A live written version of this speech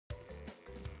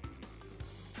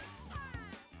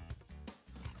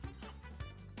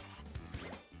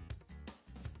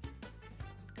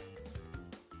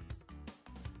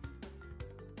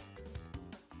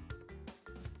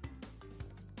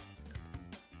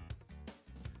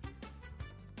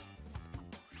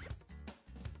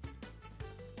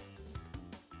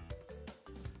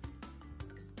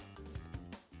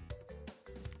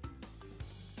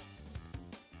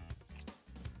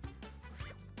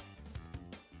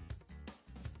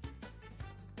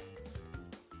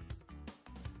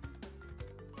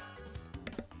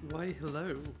Why,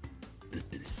 hello.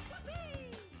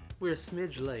 We're a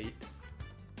smidge late.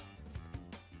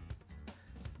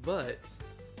 But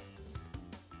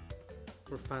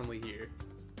we're finally here.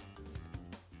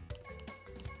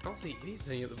 I don't see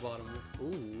anything at the bottom.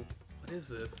 Ooh, what is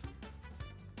this?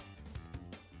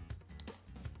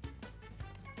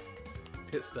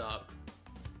 Pit stop.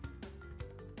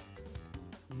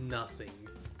 Nothing.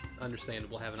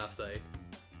 Understandable, have a nice day.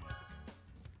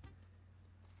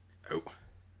 Oh,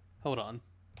 hold on.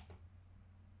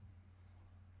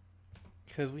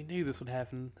 Because we knew this would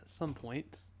happen at some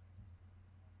point.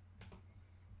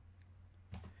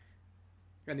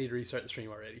 I need to restart the stream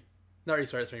already. Not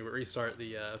restart the stream, but restart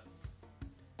the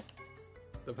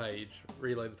page.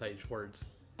 Reload the page. Words.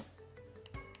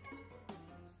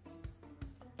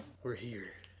 We're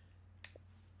here.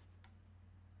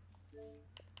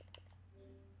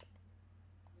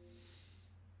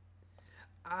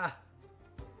 Ah!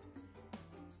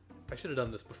 I should have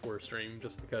done this before stream,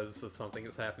 just because of something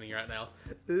that's happening right now.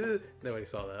 Nobody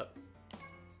saw that.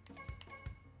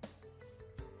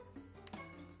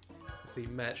 Let's see,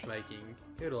 matchmaking.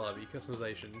 Go to lobby,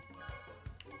 customization.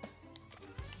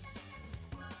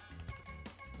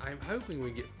 I'm hoping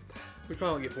we probably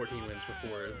won't get 14 wins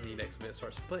before the next event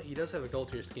starts, but he does have a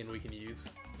gold tier skin we can use.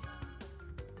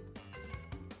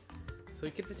 So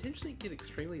we could potentially get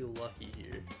extremely lucky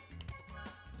here.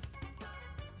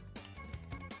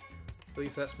 At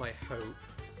least that's my hope.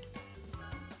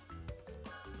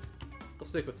 We'll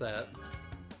stick with that.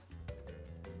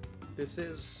 This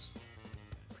is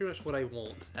pretty much what I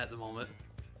want at the moment.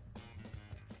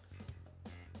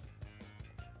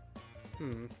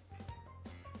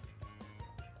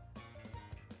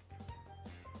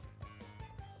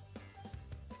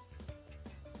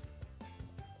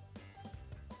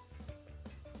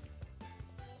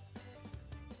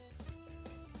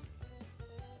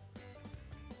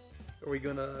 Are we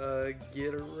gonna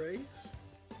get a race?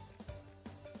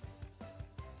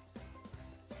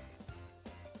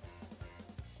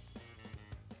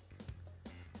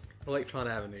 Electron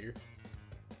Avenue.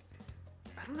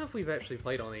 I don't know if we've actually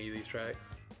played on any of these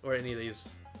tracks. Or any of these...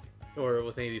 Or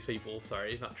with any of these people.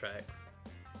 Sorry, not tracks.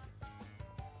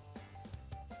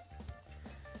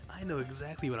 I know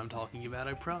exactly what I'm talking about,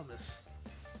 I promise.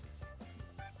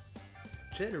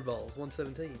 Cheddar Balls,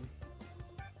 117.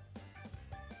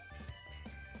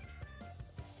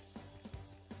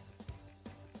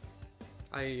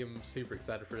 I am super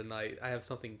excited for tonight. I have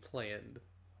something planned.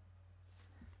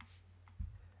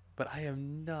 But I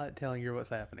am not telling you what's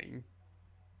happening.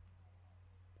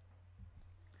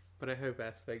 But I hope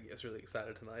Aspect gets really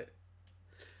excited tonight.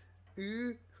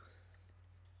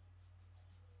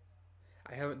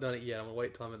 I haven't done it yet. I'm gonna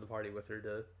wait till I'm in the party with her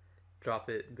to drop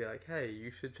it and be like, hey, you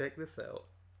should check this out.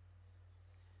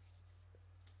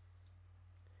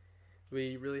 It'll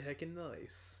be really heckin'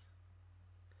 nice.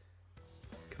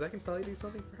 Because I can probably do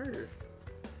something for her.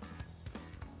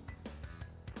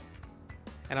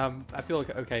 And I feel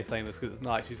okay saying this because it's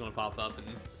not like she's going to pop up and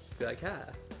be like, hi.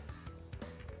 At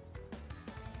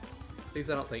least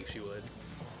I don't think she would.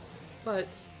 But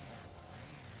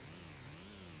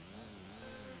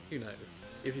who knows?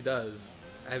 If she does,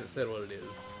 I haven't said what it is.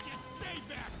 Just stay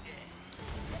back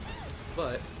there.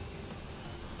 But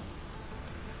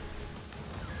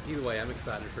either way, I'm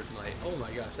excited for tonight. Oh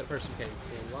my gosh, that person came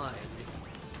flying.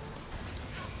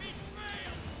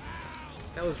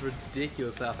 That was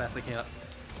ridiculous how fast they came up.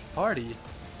 Party?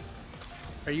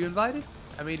 Are you invited?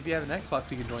 I mean, if you have an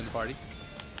Xbox, you can join the party.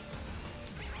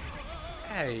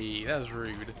 Hey, that was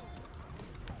rude.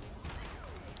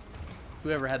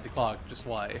 Whoever had the clock, just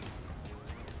why?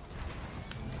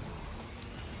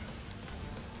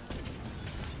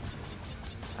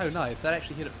 Oh, nice. That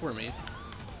actually hit it for me.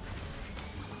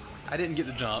 I didn't get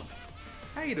the jump.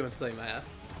 How you doing today, Matt?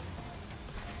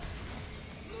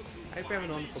 I hope you're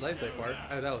having a wonderful day so far.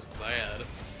 Oh, that was bad.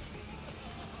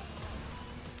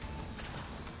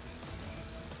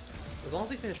 As long as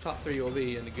we finish top 3, we'll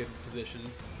be in a good position.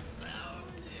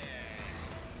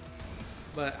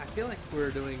 But I feel like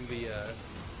we're doing the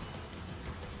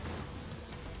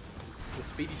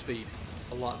speedy speed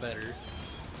a lot better.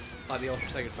 Like the Ultra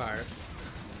Second Fire.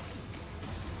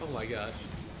 Oh my gosh.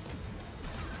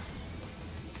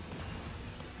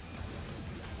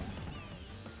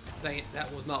 Dang it,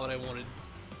 that was not what I wanted.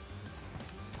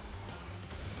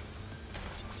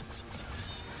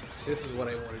 This is what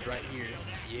I wanted right here.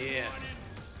 Yes.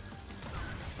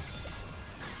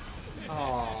 Aww,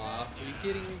 are you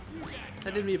kidding me?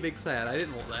 That did me a big sad. I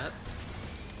didn't want that.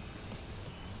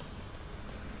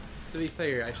 To be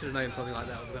fair, I should have known something like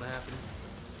that was going to happen.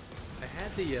 I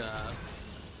had the,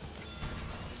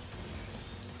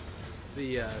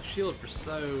 the shield for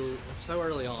so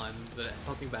early on that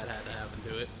something bad had to happen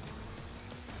to it.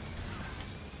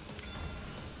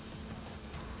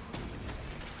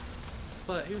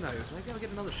 But who knows? Maybe I'll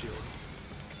get another shield.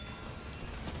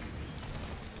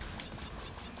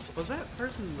 Was that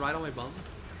person right on my bum?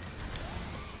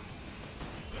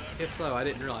 If so, I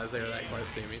didn't realize they were that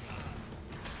close to me.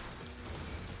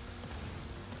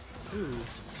 Ooh.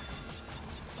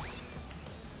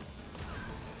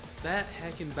 That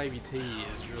heckin' baby T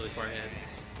is really far ahead.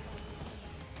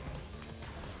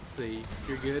 Let's see,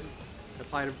 you're good.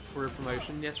 Applied for a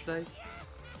promotion yesterday.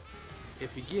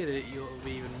 If you get it, you'll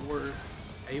be even more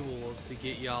able to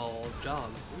get y'all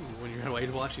jobs. Ooh, when you're away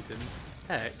to Washington.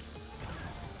 Heck.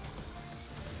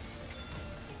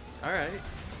 Alright.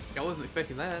 I wasn't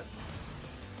expecting that.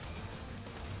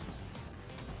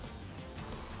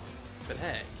 But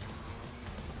heck.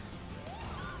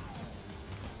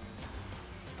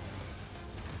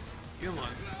 Come on.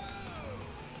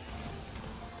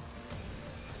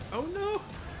 Oh no!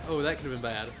 Oh, that could have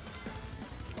been bad.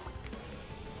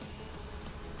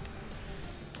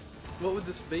 What would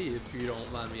this be if you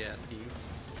don't mind me asking?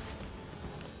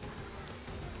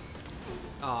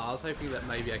 Aw, I was hoping that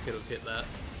maybe I could have hit that.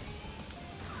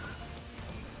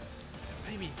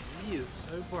 Baby D is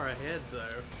so far ahead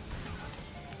though.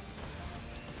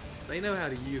 They know how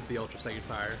to use the Ultra Sacred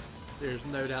Fire. There's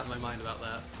no doubt in my mind about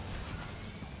that.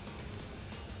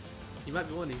 You might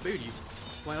be wondering, Booty,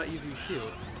 why not use your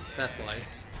shield? That's why.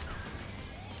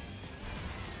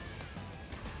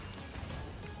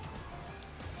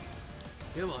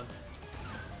 Come on.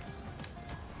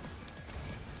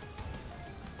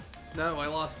 No, I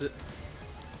lost it.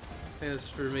 And it's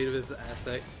for me to visit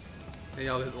Aztec. And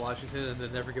y'all visit Washington and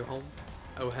then never go home.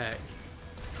 Oh heck.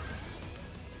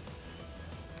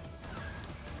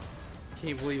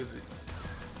 Can't believe that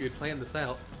you had planned this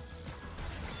out.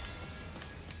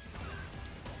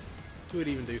 Who would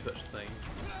even do such a thing?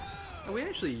 Oh, we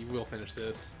actually will finish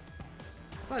this.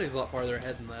 I thought he was a lot farther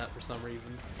ahead than that for some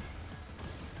reason.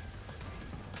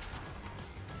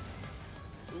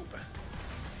 Ooh.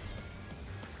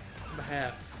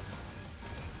 Behalf.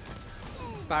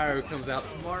 Spyro comes out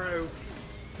tomorrow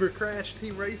for Crash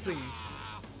Team Racing.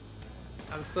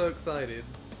 I'm so excited.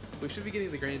 We should be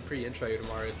getting the Grand Prix intro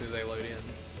tomorrow as soon as they load in.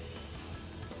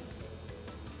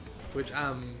 Which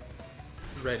I'm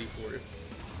ready for.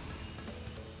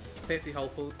 Fancy Whole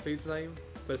Foods name,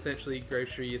 but essentially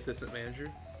grocery assistant manager.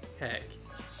 Heck.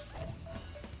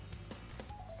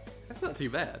 That's not too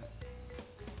bad.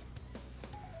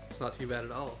 It's not too bad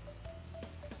at all.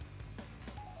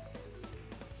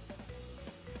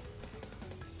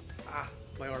 Ah,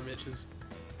 my arm itches.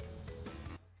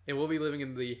 And we'll be living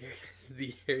in the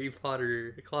Harry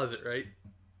Potter closet, right?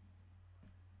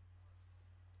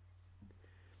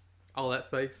 All that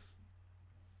space.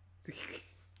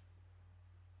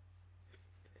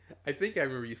 I think I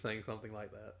remember you saying something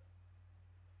like that.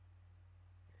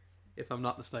 If I'm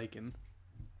not mistaken.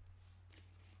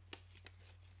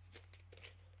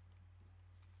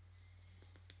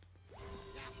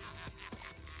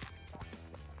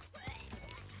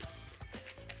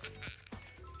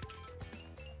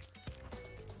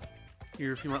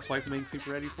 You're a few months away from being super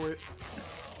ready for it?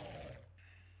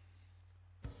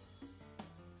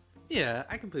 Yeah,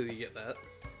 I completely get that.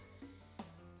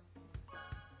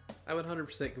 I would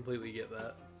 100% completely get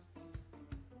that.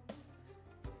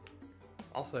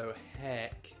 Also,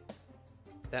 heck,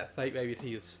 that fake baby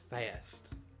T is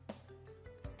fast.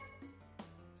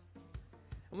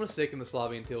 I'm gonna stick in this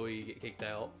lobby until we get kicked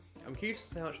out. I'm curious as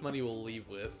to how much money we'll leave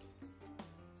with.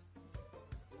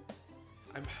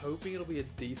 I'm hoping it'll be a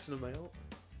decent amount.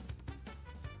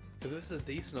 Because if it's a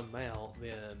decent amount,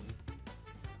 then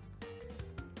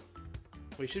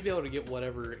we should be able to get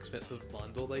whatever expensive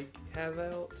bundle they have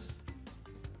out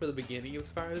for the beginning of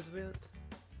Spyro's event.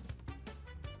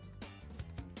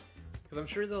 Because I'm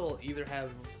sure they'll either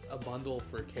have a bundle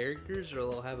for characters or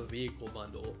they'll have a vehicle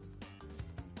bundle.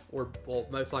 Or, well,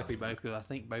 most likely both, because I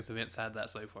think both events had that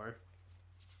so far.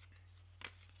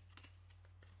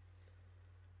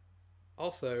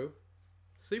 Also,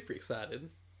 super excited.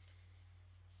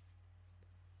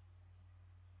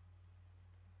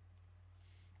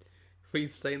 We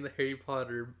can stay in the Harry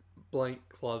Potter blank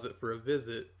closet for a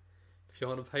visit. If you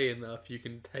want to pay enough, you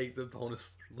can take the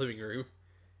bonus living room.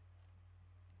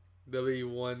 There'll be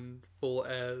one full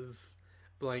as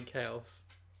blank house.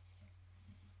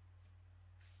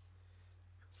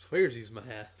 Swears he's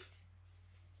math.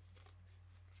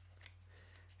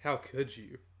 How could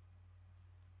you?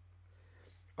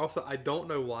 Also, I don't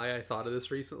know why I thought of this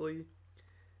recently,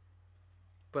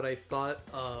 but I thought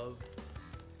of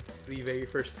the very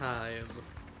first time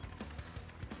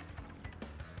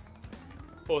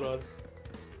Hold on.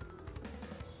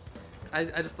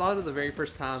 I just thought of the very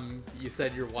first time you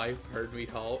said your wife heard me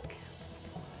talk.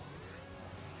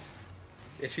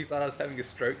 Yeah, she thought I was having a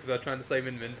stroke because I was trying to say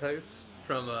Mentos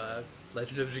from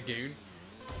Legend of Dragoon.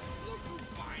 Look who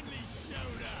finally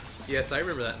showed up. Yes, I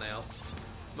remember that now.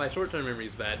 My short-term memory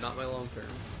is bad, not my long-term.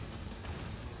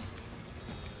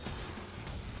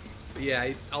 But yeah,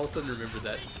 I all of a sudden remembered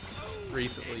that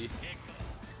recently.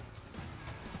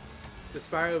 The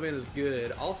Spyro event is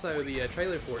good. Also, the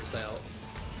trailer for it's out.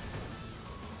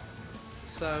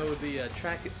 So, the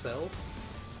track itself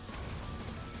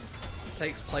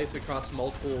takes place across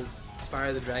multiple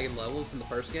Spyro the Dragon levels in the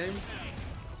first game.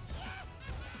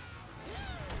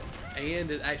 And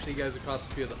it actually goes across a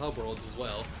few of the hub worlds as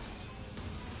well.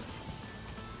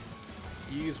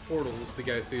 You use portals to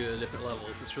go through the different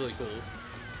levels. It's really cool.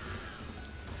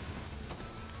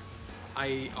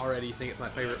 I already think it's my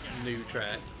favorite new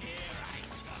track.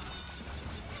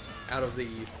 Out of the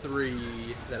 3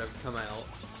 that have come out,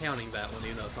 counting that one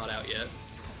even though it's not out yet.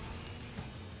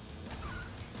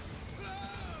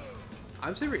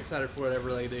 I'm super excited for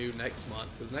whatever they do next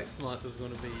month, because next month is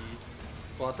going to be,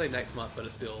 well, I say next month, but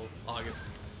it's still August.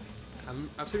 I'm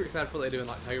super excited for what they do in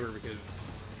October, because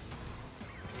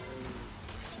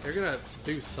they're going to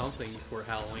do something for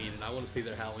Halloween, and I want to see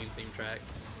their Halloween theme track.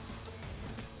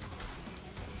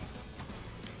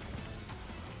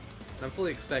 I'm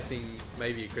fully expecting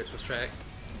maybe a Christmas track.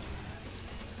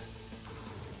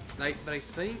 But I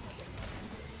think,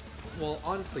 well,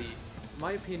 honestly,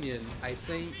 my opinion, I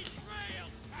think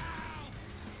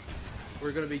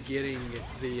we're going to be getting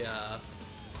the a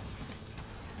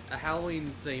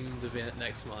Halloween themed event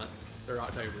next month, or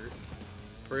October.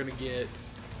 We're going to get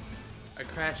a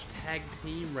Crash Tag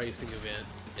Team Racing event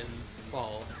in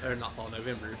fall, or not fall,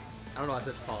 November. I don't know why I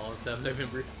said fall instead of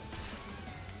November.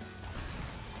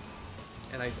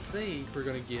 And I think we're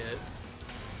going to get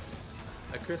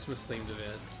a Christmas themed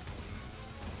event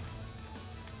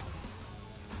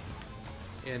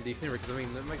in December, because I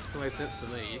mean, that makes the most sense to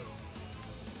me.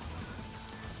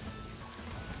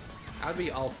 I'd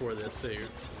be all for this too.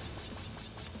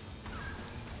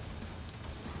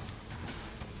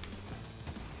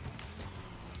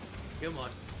 Come on.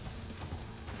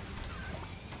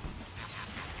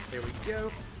 There we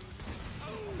go.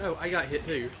 No, I got hit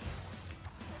too.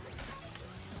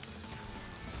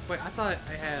 Wait, I thought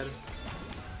I had...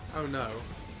 Oh no.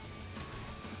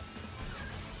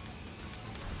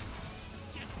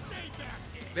 Just stay back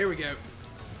here. There we go.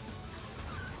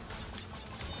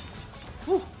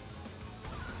 Whew.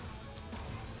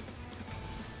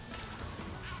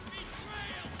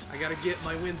 I gotta get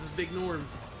my wins as Big Norm.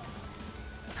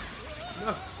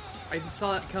 No! I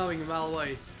saw it coming a mile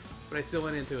away, but I still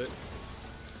went into it.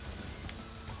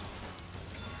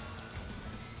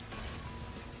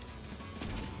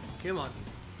 Come on.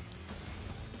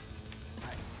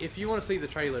 If you want to see the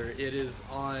trailer, it is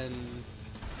on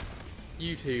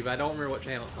YouTube. I don't remember what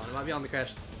channel it's on. It might be on the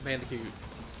Crash Bandicoot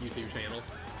YouTube channel.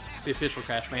 The official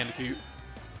Crash Bandicoot,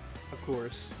 of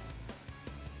course.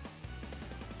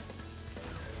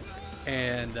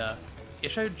 And it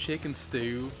showed chicken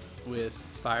stew with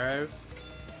Spyro.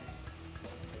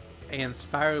 And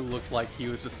Spyro looked like he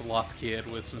was just a lost kid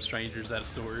with some strangers at a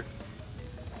store.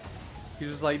 He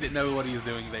just like didn't know what he was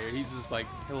doing there. He's just like,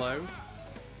 hello?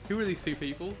 Who are these two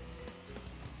people?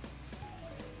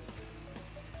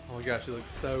 Oh my gosh, he looks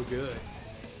so good.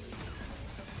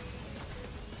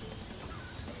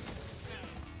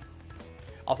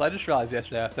 Also, I just realized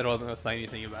yesterday I said I wasn't going to say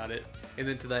anything about it. And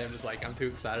then today I'm just like, I'm too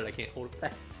excited, I can't hold it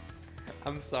back.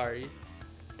 I'm sorry.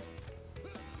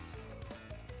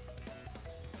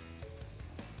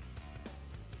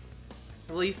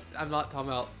 At least I'm not talking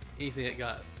about anything that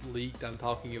got leaked. I'm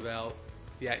talking about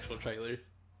the actual trailer.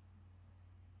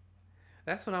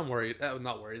 That's what I'm worried.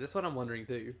 Not worried. That's what I'm wondering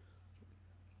too.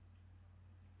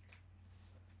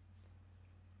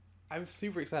 I'm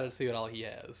super excited to see what all he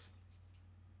has.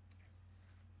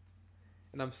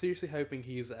 And I'm seriously hoping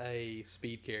he's a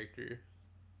speed character.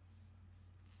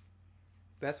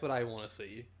 That's what I want to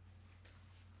see.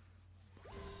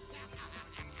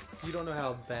 You don't know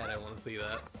how bad I want to see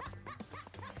that.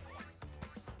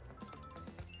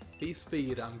 If he's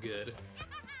speed, I'm good.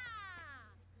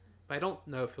 But I don't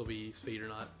know if he'll be speed or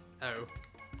not. Oh.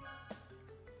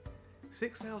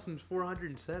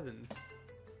 6,407.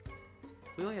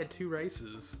 We only had 2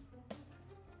 races.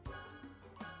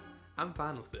 I'm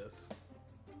fine with this.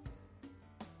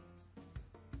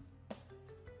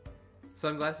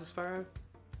 Sunglasses Spyro?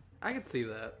 I could see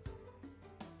that.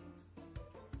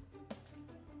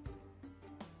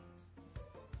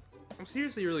 I'm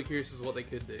seriously really curious as to what they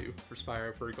could do for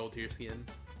Spyro for a gold tier skin.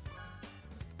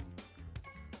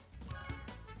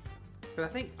 But I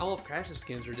think all of Crash's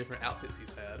skins are different outfits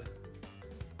he's had.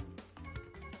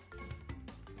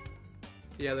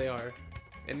 Yeah, they are.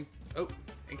 And, oh,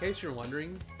 in case you're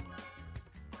wondering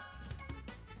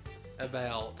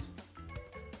about...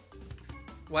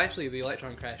 Well, actually, the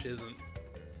Electron Crash isn't.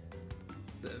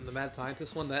 The Mad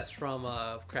Scientist one, that's from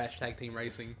Crash Tag Team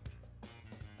Racing.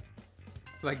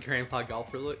 My grandpa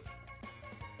golfer look.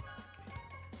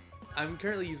 I'm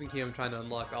currently using him trying to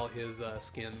unlock all his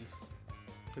skins.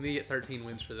 I need to get 13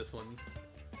 wins for this one.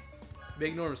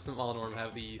 Big Norm and Small Norm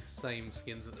have the same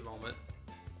skins at the moment.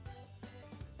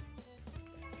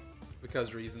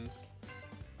 Because reasons.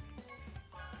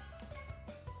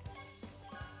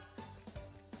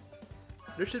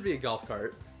 There should be a golf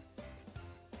cart.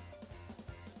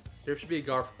 There should be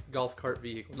a golf cart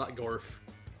vehicle, not Gorf.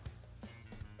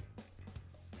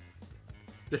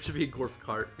 There should be a Gorf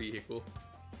cart vehicle.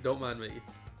 Don't mind me.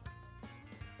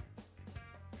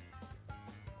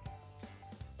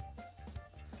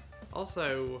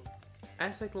 Also,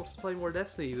 Aspect wants to play more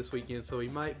Destiny this weekend, so we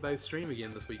might both stream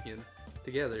again this weekend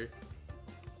together.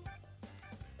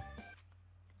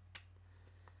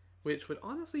 Which would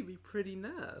honestly be pretty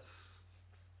nice.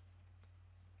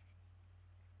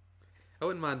 I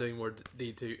wouldn't mind doing more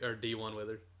D2 or D1 with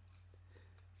her.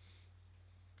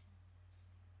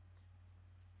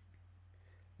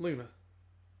 Luna.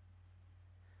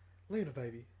 Luna,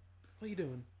 baby. What are you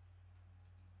doing?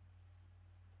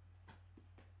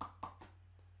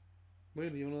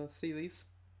 Luna, you wanna see these?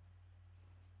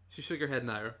 She shook her head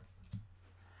no.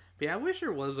 But yeah, I wish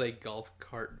there was a golf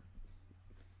cart.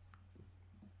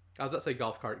 I was about to say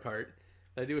golf cart,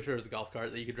 but I do wish there was a golf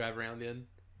cart that you could drive around in.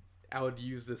 I would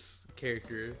use this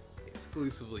character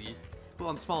exclusively. Well,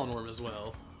 on Small Norm as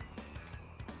well.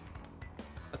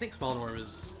 I think Small Norm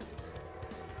is...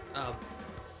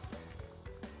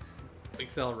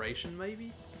 acceleration,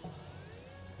 maybe?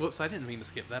 Whoops, I didn't mean to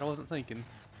skip that. I wasn't thinking.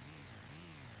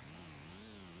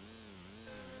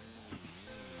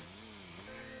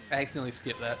 I accidentally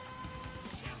skipped that.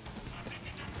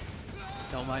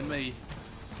 Don't mind me.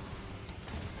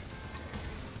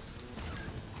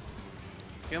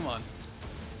 Come on.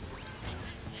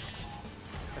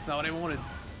 That's not what I wanted.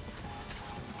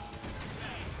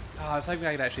 Oh, I was hoping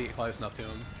I could actually get close enough to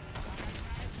him.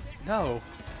 No!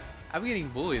 I'm getting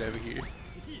bullied over here.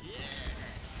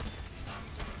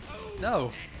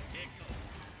 No!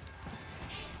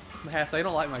 Perhaps I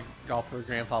don't like my golfer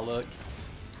grandpa look.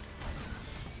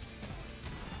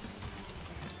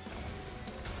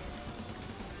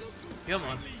 Come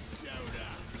on.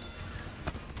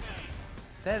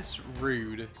 That's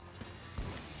rude.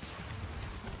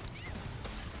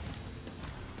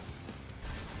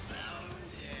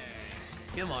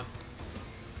 Come on.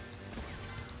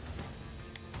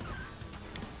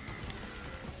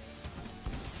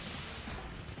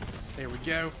 There we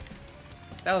go.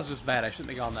 That was just bad. I shouldn't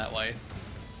have gone that way.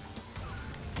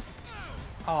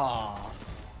 Aww.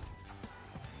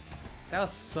 That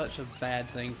was such a bad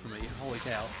thing for me. Holy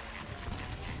cow.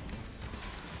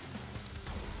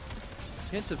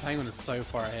 Penta Penguin is so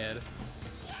far ahead.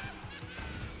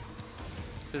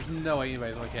 There's no way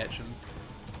anybody's gonna catch him.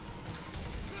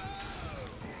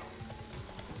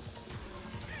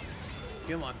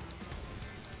 Come on.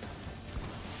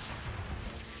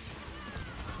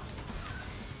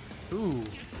 Ooh.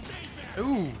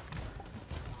 Ooh.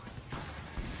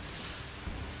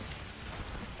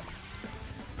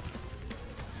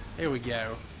 There we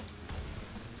go.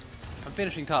 I'm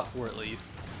finishing top 4 at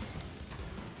least.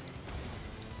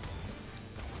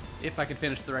 If I can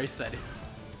finish the race, that is.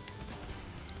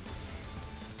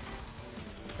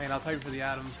 Man, I was hoping for the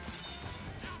item.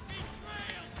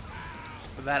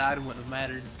 But that item wouldn't have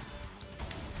mattered.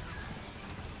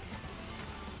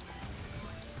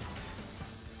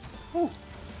 Whew.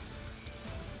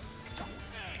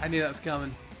 I knew that was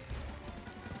coming.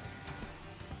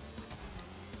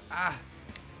 Ah.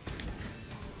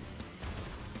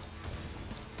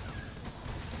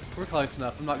 We're close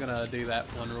enough. I'm not gonna do that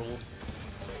one rule.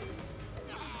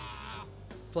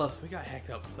 Plus, we got hacked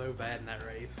up so bad in that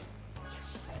race.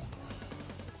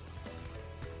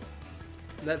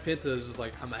 That Penta is just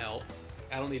like, I'm out.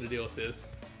 I don't need to deal with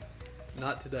this.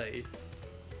 Not today.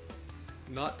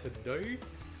 Not today?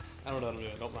 I don't know what I'm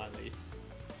doing. Don't mind me.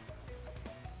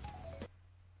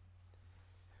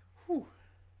 Whew.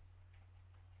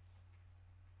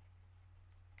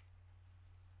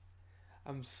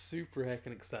 I'm super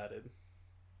heckin' excited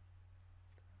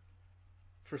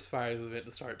for Spyro's event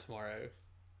to start tomorrow.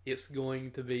 It's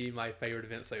going to be my favorite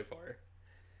event so far.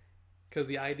 Because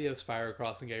the idea of Spyro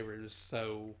crossing over is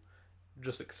so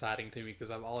just exciting to me, because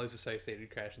I've always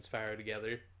associated Crash and Spyro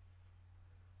together.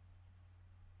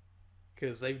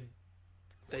 because they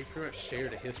pretty much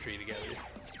shared a history together.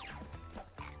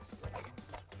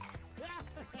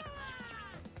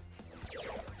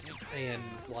 And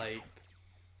like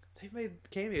they've made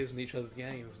cameos in each other's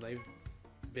games, and they've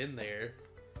been there.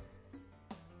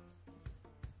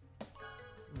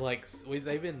 Like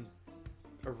they've been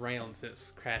around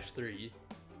since Crash 3.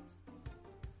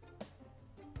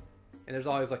 And there's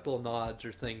always like little nods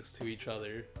or things to each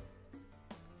other.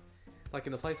 Like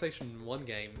in the PlayStation 1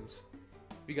 games,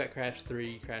 you got Crash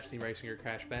 3, Crash Team Racing, or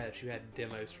Crash Bash, you had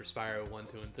demos for Spyro 1,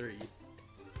 2, and 3.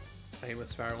 Same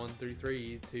with Spyro 1 through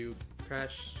 3 to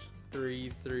Crash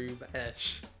 3 through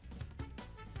Bash.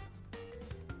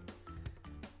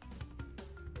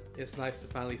 It's nice to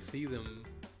finally see them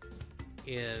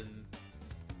in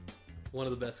one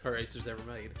of the best kart racers ever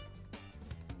made.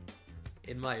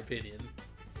 In my opinion.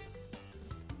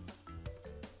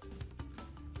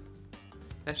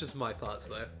 That's just my thoughts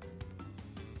though.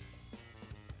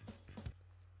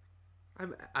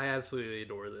 I absolutely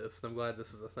adore this, and I'm glad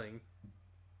this is a thing.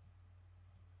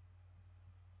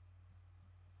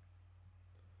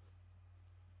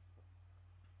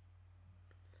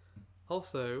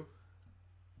 Also,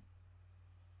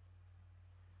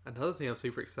 another thing I'm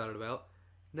super excited about,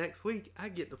 next week I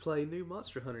get to play new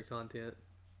Monster Hunter content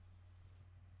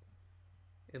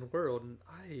in World, and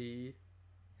I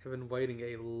have been waiting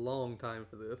a long time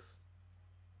for this.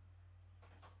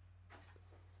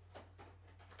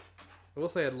 I will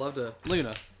say I'd love to...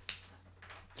 Luna!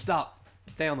 Stop!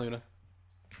 Down, Luna.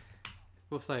 I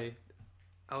will say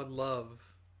I would love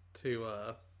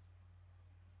to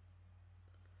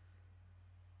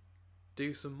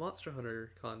do some Monster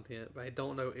Hunter content, but I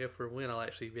don't know if or when I'll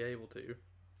actually be able to.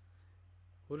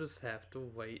 We'll just have to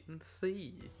wait and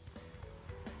see.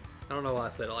 I don't know why I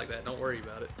said it like that. Don't worry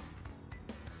about it.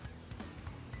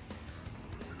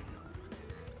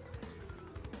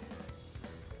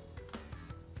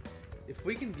 If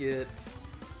we can get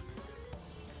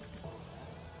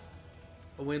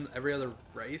a win every other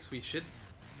race, we should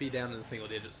be down in the single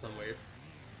digits somewhere.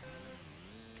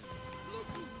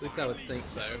 At least I would think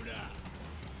so.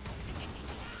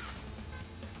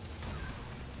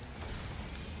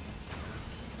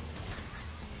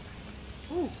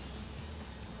 Ooh.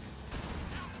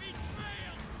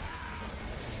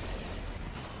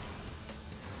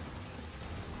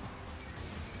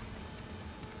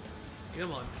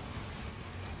 Come on.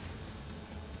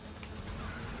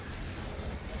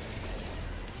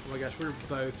 Oh my gosh, we're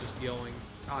both just going.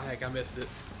 Oh heck, I missed it.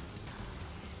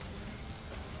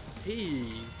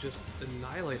 He just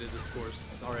annihilated this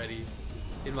course already,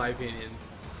 in my opinion.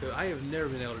 So I have never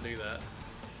been able to do that.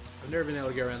 I've never been able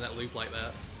to go around that loop like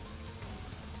that.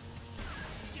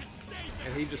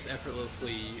 And he just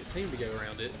effortlessly seemed to go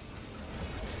around it.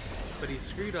 But he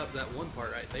screwed up that one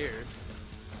part right there.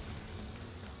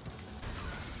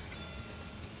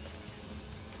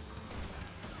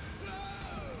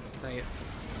 Dang it.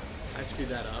 I screwed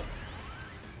that up.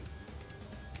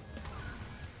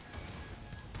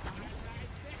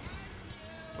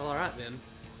 Well, alright then.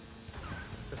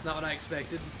 That's not what I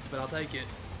expected, but I'll take it.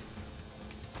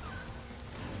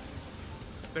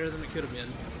 It's better than it could have been.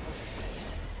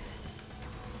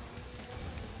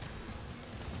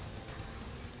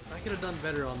 If I could have done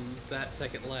better on that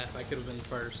second lap, I could have been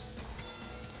first.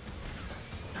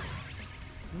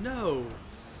 No!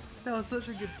 That was such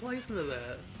a good placement of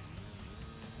that.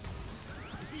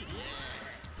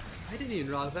 I didn't even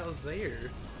realize that was there.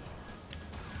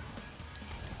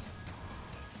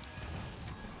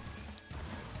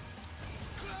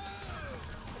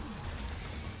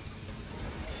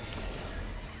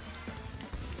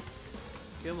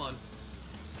 Come on.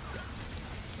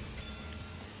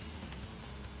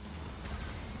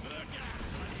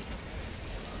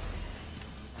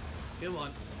 Come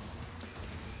on.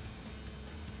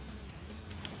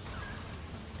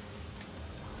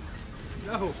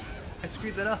 No! I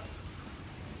screwed that up.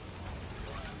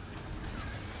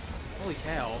 Holy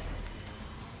cow.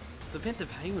 The Vent of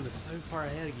Penguin is so far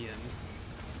ahead again.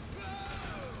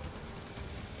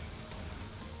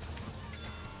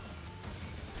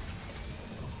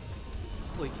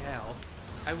 Holy cow.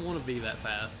 I want to be that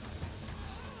fast.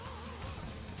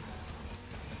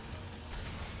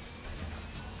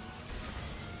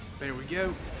 There we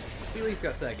go. He at least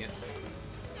got second.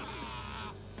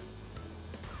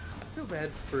 I feel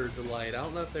bad for Delayed. I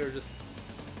don't know if they were just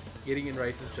getting in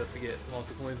races just to get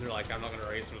multiple coins. They're like, I'm not going to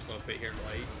race, I'm just going to sit here and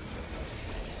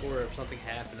wait. Or if something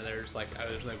happened and they're just like, oh,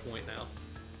 there's no point now.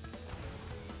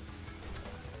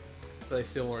 But they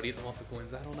still wanted to get the multiple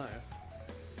coins. I don't know.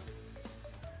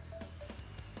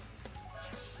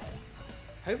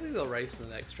 Hopefully they'll race in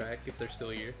the next track if they're still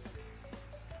here.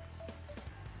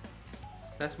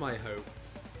 That's my hope,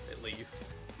 at least.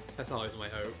 That's always my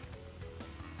hope.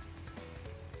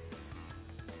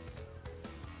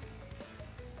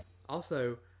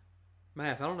 Also,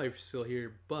 Math, I don't know if you're still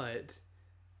here, but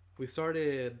we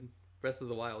started Breath of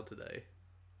the Wild today.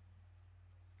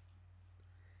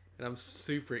 And I'm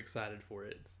super excited for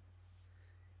it.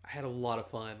 I had a lot of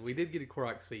fun. We did get a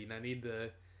Korok seed, and I need to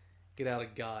get out a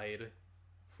guide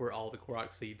for all the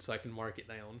Korok seeds so I can mark it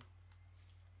down.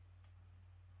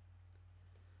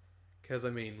 Because, I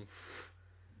mean,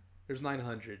 there's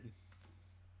 900.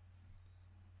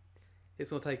 It's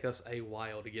going to take us a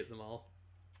while to get them all.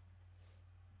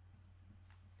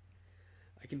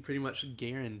 I can pretty much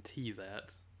guarantee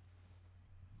that.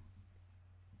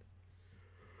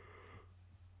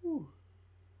 Whew.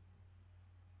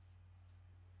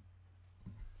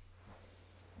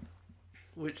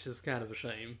 Which is kind of a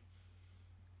shame.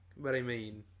 But I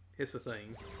mean, it's a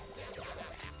thing.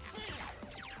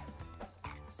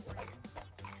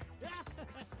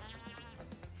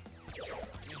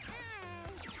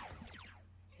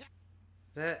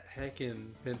 That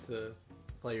heckin' Penta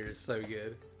player is so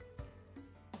good.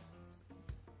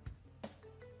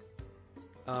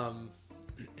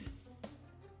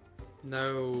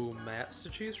 No maps to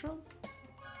choose from?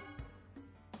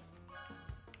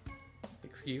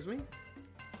 Excuse me?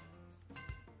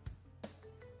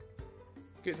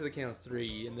 Get to the count of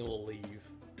 3 and then we'll leave.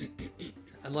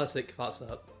 Unless it pops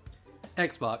up.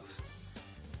 Xbox.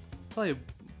 Play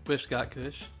Bush Got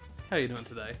Kush. How you doing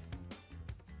today?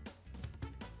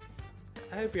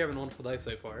 I hope you're having a wonderful day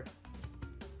so far.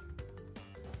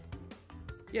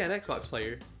 Yeah, an Xbox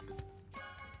player.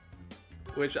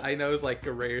 Which I know is like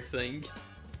a rare thing.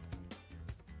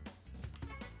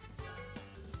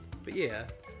 But yeah.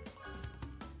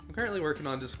 I'm currently working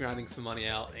on just grinding some money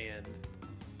out and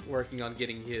working on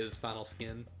getting his final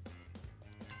skin.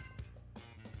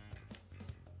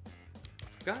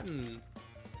 I've gotten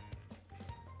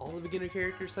all the beginner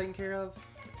characters taken care of,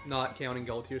 not counting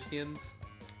gold tier skins.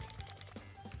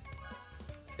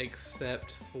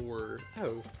 Except for...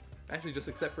 oh, actually just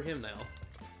except for him now.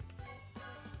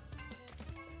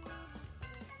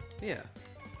 Yeah.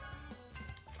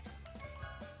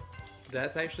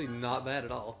 That's actually not bad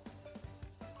at all.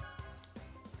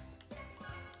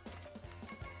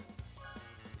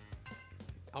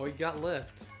 All we got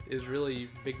left is really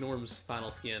Big Norm's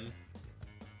final skin.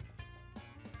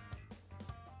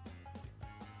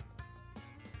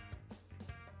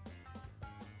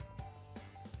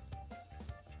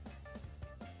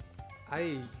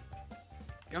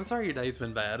 I'm sorry your day's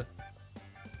been bad.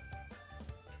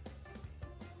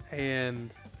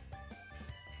 And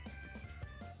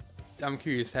I'm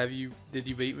curious, did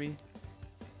you beat me?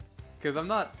 Because I'm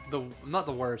not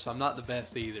the worst, I'm not the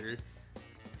best either.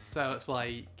 So it's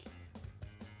like,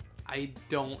 I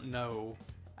don't know.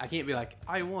 I can't be like,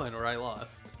 I won or I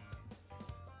lost.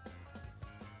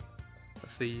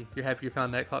 Let's see, you're happy you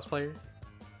found an Xbox player?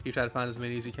 You try to find as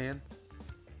many as you can?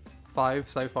 5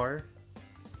 so far?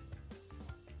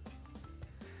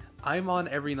 I'm on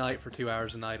every night for 2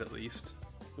 hours a night at least.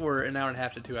 Or an hour and a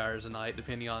half to 2 hours a night,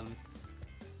 depending on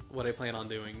what I plan on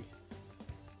doing.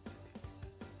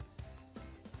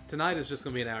 Tonight is just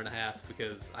going to be an hour and a half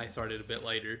because I started a bit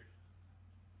later.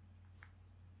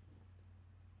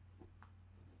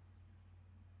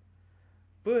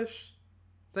 Bush,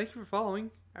 thank you for following.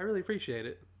 I really appreciate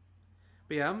it.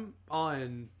 But yeah, I'm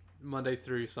on Monday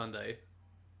through Sunday.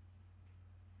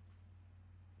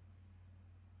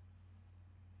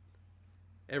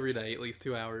 Every day, at least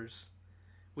 2 hours.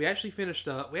 We actually finished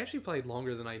up. We actually played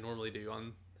longer than I normally do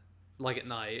on, like at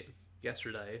night,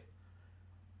 yesterday.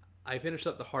 I finished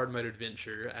up the hard mode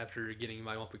adventure after getting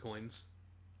my Wumpa coins.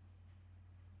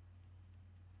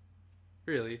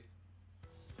 Really?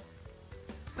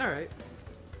 Alright.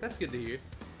 That's good to hear.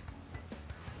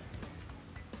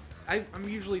 I'm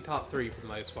usually top 3 for the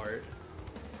most part.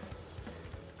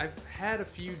 I've had a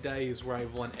few days where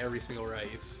I've won every single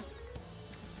race.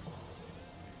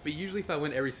 But usually if I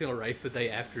win every single race, the day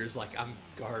after is like, I'm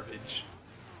garbage.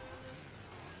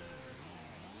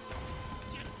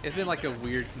 It's been like a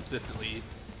weird consistent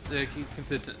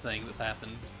thing that's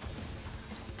happened.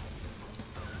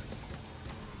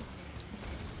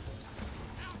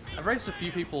 I've raced a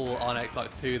few people on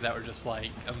Xbox 2 that were just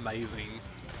like amazing.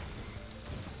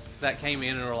 That came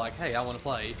in and were like, hey, I want to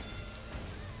play.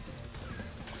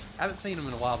 I haven't seen him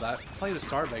in a while, but I played with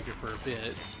Starbaker for a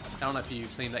bit. I don't know if you've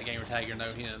seen that gamer tag or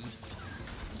know him.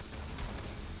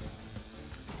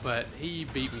 But he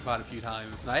beat me quite a few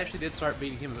times. And I actually did start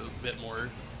beating him a bit more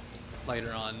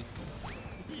later on.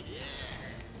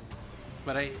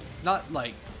 But not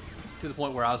like to the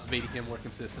point where I was beating him more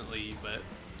consistently, but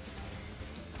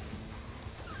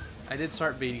I did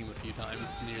start beating him a few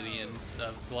times near the end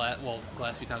of the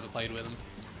last few times I played with him.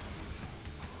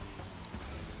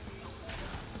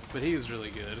 But he was really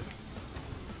good.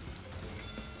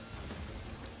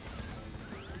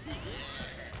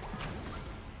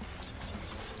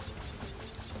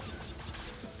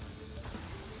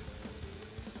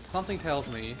 Something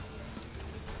tells me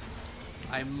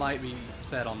I might be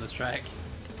set on this track.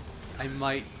 I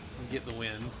might get the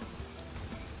win.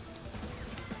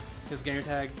 His gamer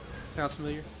tag sounds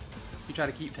familiar. You try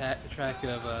to keep track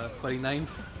of sweaty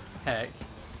names? Heck.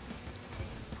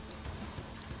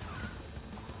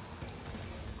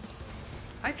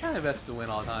 I try my best to win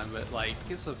all the time, but like,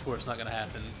 it's of course not gonna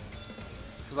happen.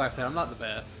 Because like I said, I'm not the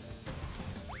best.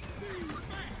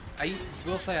 I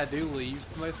will say I do leave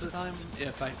most of the time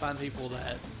if I find people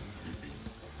that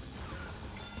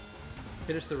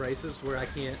finish the races where I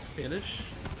can't finish.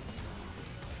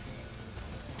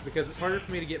 Because it's harder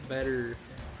for me to get better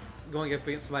going up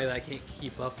against somebody that I can't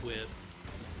keep up with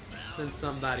than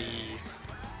somebody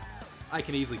I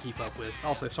can easily keep up with.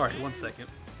 Also, sorry, 1 second.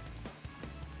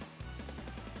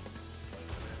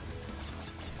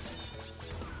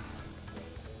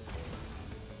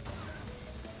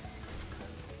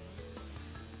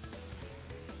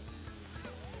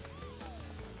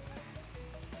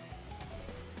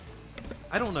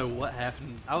 I don't know what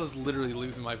happened. I was literally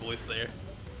losing my voice there.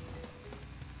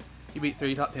 You beat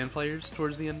 3 top 10 players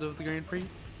towards the end of the Grand Prix.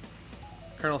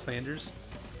 Colonel Sanders.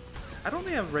 I don't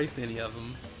think I've raced any of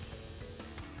them.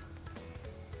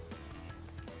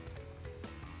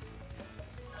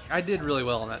 I did really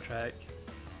well on that track.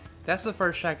 That's the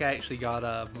first track I actually got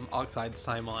Oxide's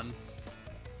time on.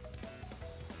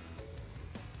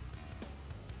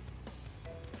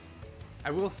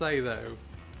 I will say though,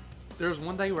 there was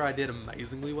one day where I did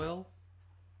amazingly well.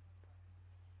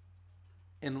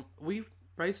 And we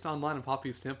raced online in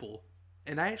Poppy's Temple.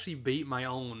 And I actually beat my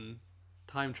own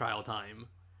time trial time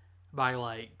by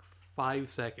like 5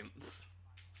 seconds.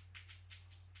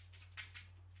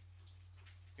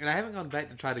 And I haven't gone back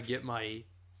to try to get my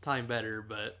time better,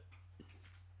 but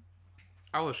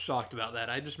I was shocked about that.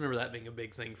 I just remember that being a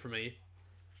big thing for me.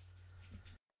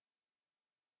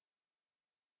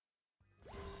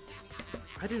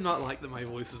 I do not like that my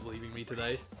voice is leaving me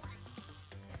today.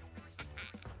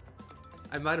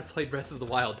 I might have played Breath of the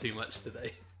Wild too much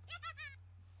today.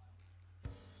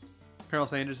 Colonel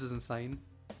Sanders is insane.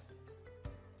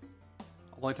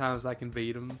 Only times I can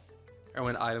beat him are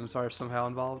when items are somehow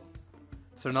involved.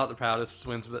 So not the proudest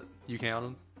wins, but you count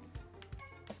them.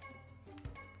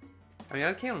 I mean,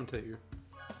 I'd count them too.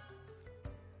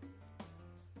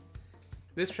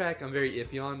 This track I'm very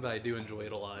iffy on, but I do enjoy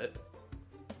it a lot.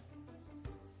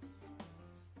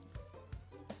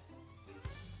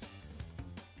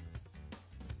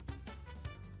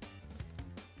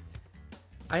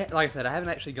 Like I said, I haven't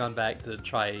actually gone back to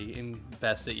try and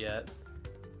best it yet.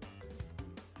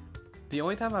 The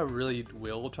only time I really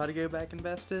will try to go back and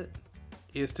best it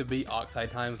is to beat Oxide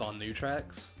times on new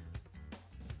tracks.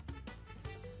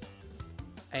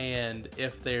 And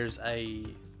if there's a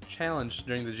challenge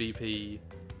during the GP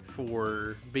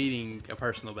for beating a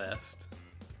personal best.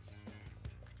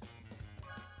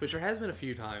 Which there has been a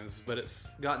few times, but it's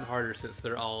gotten harder since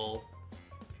they're all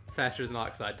faster than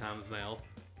Oxide times now.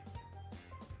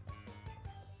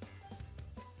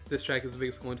 This track is the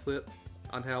biggest coin flip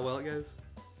on how well it goes.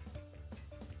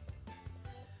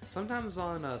 Sometimes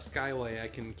on Skyway I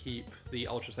can keep the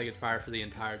Ultra Sacred Fire for the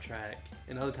entire track,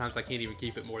 and other times I can't even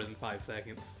keep it more than 5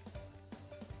 seconds.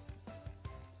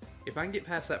 If I can get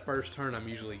past that first turn, I'm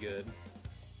usually good.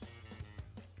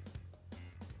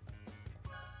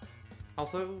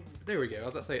 Also, there we go. I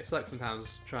was about to say, it sucks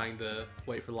sometimes trying to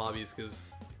wait for lobbies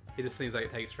because it just seems like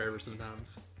it takes forever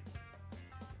sometimes.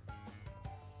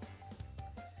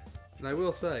 And I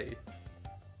will say,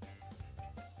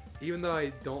 even though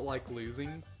I don't like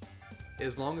losing,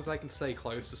 as long as I can stay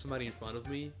close to somebody in front of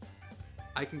me,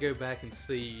 I can go back and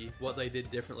see what they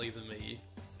did differently than me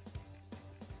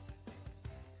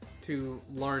to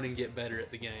learn and get better at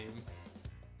the game.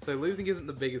 So losing isn't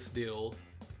the biggest deal,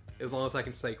 as long as I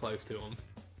can stay close to them.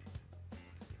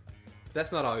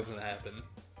 That's not always going to happen.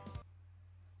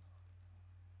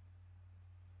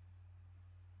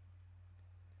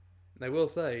 And I will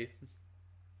say,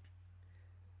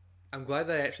 I'm glad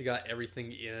that I actually got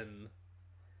everything in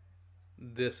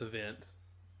this event.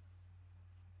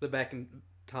 The back in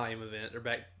time event, or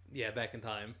back in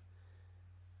time.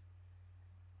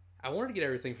 I wanted to get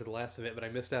everything for the last event, but I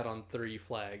missed out on 3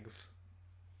 flags.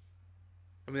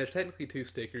 I mean, there's technically 2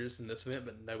 stickers in this event,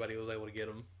 but nobody was able to get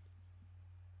them.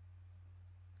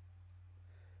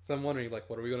 So I'm wondering, like,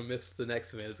 what are we going to miss the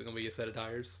next event? Is it going to be a set of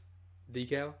tires?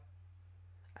 Decal?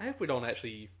 I hope we don't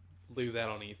actually lose out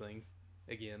on anything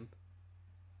again.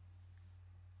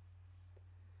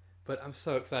 But I'm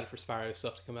so excited for Spyro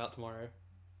stuff to come out tomorrow.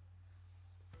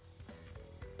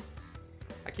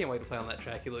 I can't wait to play on that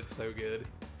track, it looks so good.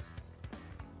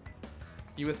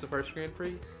 You missed the first Grand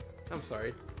Prix? I'm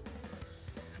sorry.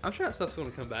 I'm sure that stuff's going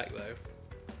to come back though.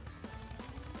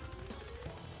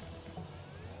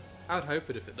 I would hope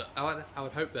it if it does. I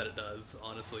would hope that it does,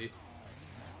 honestly.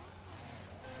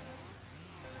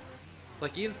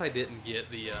 Like, even if I didn't get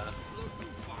the, Look who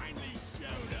finally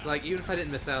showed up. like, even if I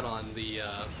didn't miss out on the,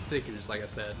 stickers, like I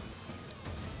said,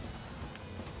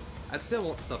 I'd still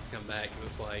want the stuff to come back, because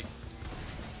it's like,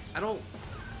 I don't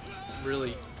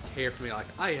really care for me, like,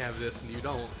 I have this and you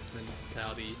don't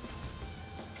mentality.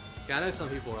 I know some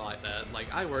people are like that, like,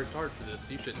 I worked hard for this,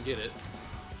 you shouldn't get it.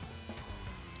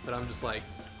 But I'm just like,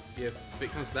 if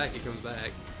it comes back, it comes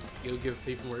back. It'll give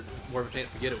people more of a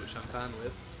chance to get it, which I'm fine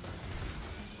with.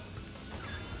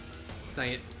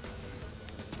 Dang it.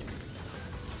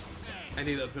 I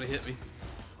knew that was going to hit me.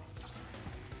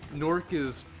 Nork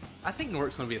is... I think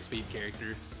Nork's going to be a speed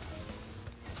character.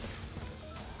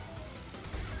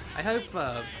 I hope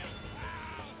that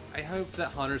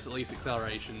Hunter's at least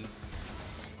acceleration.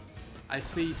 I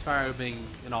see Spyro being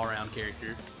an all-around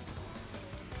character.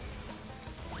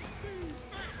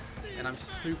 And I'm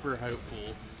super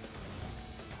hopeful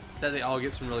that they all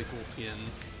get some really cool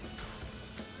skins.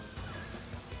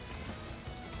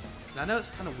 And I know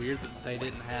it's kind of weird that they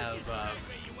didn't have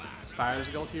Spyro's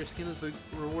Gold Tier skin as a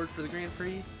reward for the Grand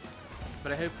Prix,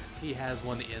 but I hope he has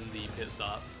one in the pit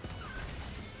stop.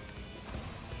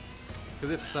 Because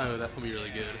if so, that's going to be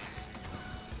really good.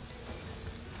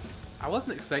 I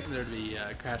wasn't expecting there to be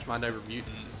Crash Mind Over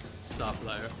Mutant stuff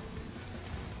though.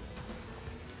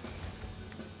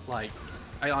 Like,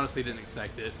 I honestly didn't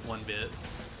expect it one bit.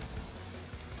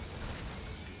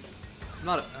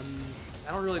 I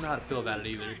don't really know how to feel about it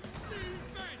either.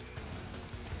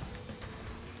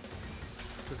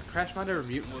 Because Crash Mind Over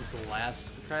Mutant was the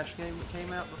last Crash game that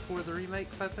came out before the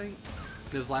remakes, I think.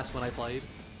 It was the last one I played.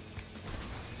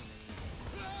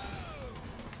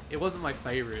 It wasn't my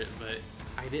favorite, but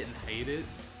I didn't hate it.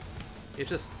 It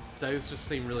just, those just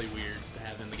seem really weird to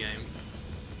have in the game.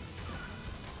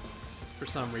 For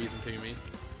some reason to me.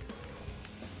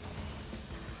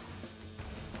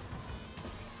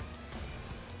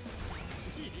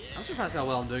 I'm surprised how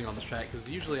well I'm doing on this track, because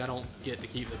usually I don't get to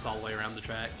keep this all the way around the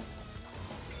track.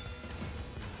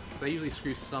 They usually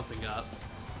screw something up.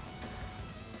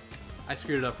 I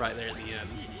screwed it up right there at the end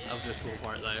of this little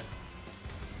part though.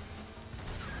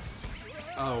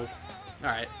 Oh,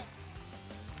 alright.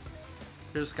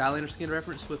 There's a Skylander skin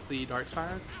reference with the Dark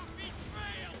Spyro?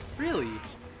 Really?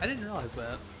 I didn't realize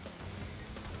that.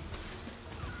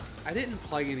 I didn't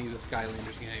play any of the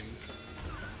Skylanders games.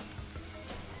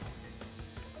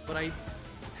 But I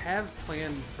have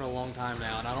planned for a long time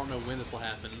now, and I don't know when this will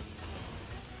happen.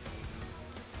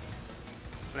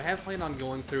 But I have planned on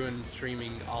going through and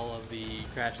streaming all of the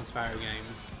Crash and Spyro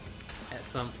games at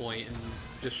some point and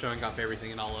just showing off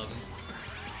everything in all of them.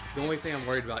 The only thing I'm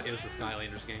worried about is the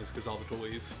Skylanders games because all the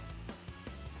toys.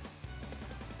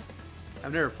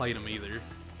 I've never played them either.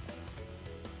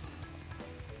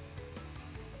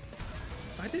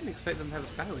 I didn't expect them to have a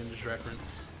Skylanders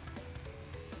reference.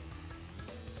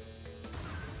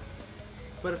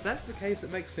 But if that's the case,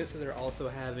 it makes sense that they're also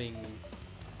having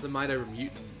the Mind Over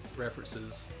Mutant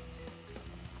references.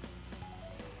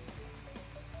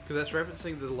 Because that's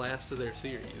referencing the last of their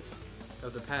series,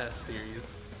 of the past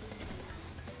series.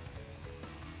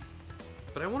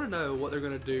 But I want to know what they're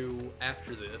going to do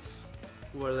after this.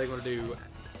 What are they going to do,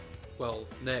 well,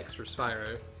 next for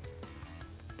Spyro?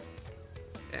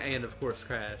 And of course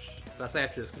Crash. But I say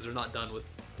after this because they're not done with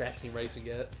Crash Team Racing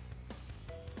yet.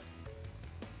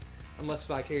 Unless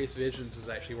Vicarious Visions is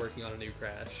actually working on a new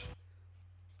Crash.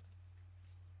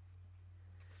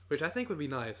 Which I think would be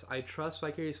nice. I trust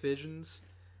Vicarious Visions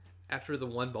after the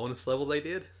one bonus level they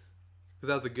did. Because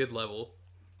that was a good level.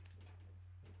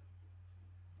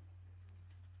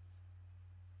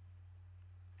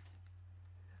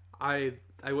 I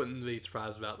wouldn't be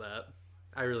surprised about that.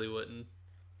 I really wouldn't.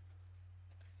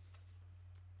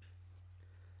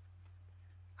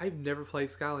 I've never played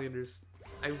Skylanders.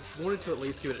 I wanted to at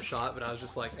least give it a shot, but I was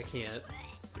just like, I can't.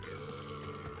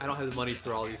 I don't have the money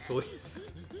for all these toys.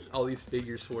 All these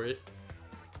figures for it.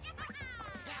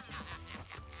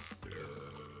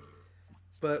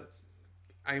 But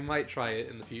I might try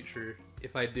it in the future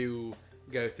if I do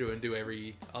go through and do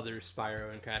every other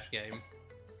Spyro and Crash game.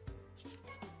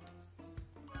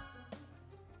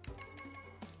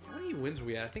 How many wins are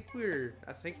we at?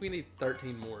 I think we need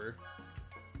 13 more.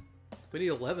 We need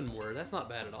 11 more. That's not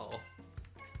bad at all.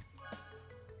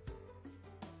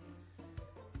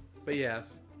 But yeah,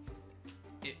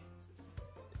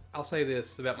 I'll say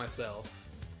this about myself.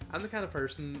 I'm the kind of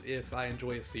person, if I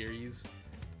enjoy a series,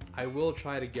 I will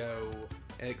try to go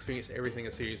and experience everything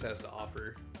a series has to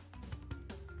offer.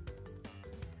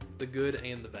 The good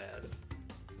and the bad.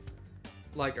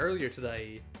 Like earlier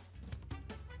today,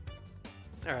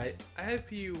 alright, I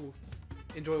hope you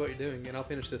enjoy what you're doing, and I'll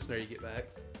finish this whenever you get back.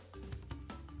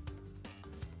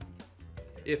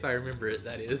 If I remember it,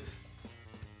 that is.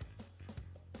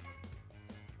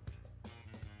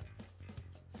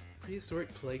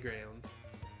 Prehistoric Playground.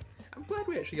 I'm glad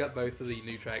we actually got both of the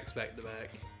new tracks back to back.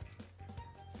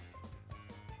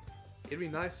 It'd be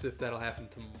nice if that'll happen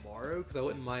tomorrow, because I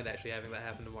wouldn't mind actually having that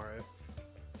happen tomorrow.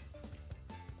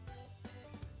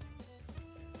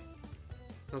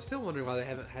 I'm still wondering why they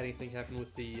haven't had anything happen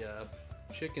with the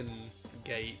chicken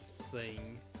gate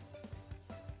thing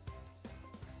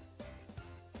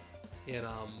in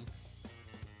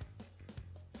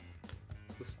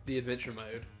the adventure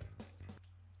mode.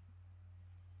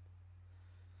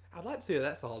 I'd like to see what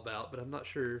that's all about, but I'm not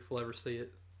sure if we'll ever see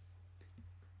it.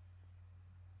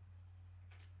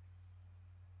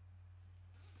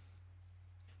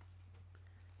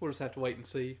 We'll just have to wait and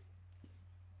see.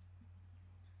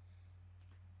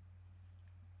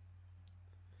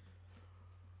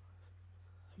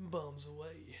 Bums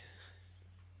away.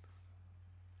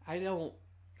 I don't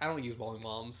use bowling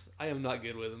bombs. I am not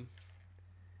good with them.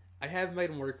 I have made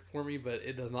them work for me, but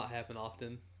it does not happen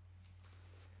often.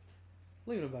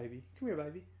 Luna, baby. Come here,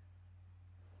 baby.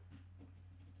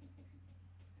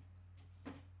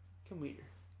 Come here.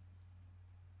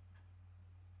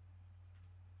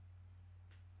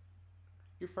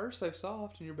 Your fur's so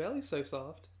soft and your belly's so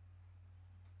soft.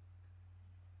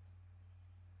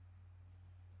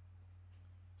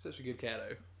 Such a good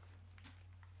catto.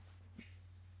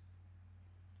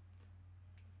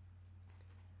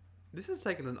 This is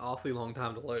taking an awfully long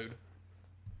time to load.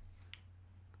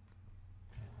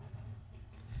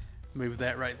 Move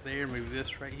that right there, move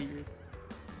this right here.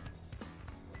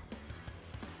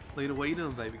 Lena, what you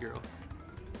doing, baby girl?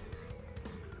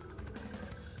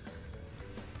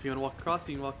 If you want to walk across,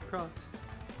 you can walk across.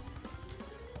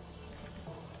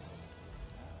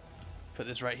 Put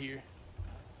this right here.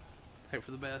 Hope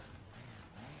for the best.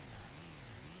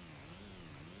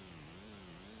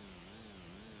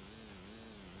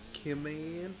 Come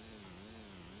in.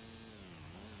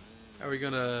 Are we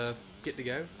gonna get to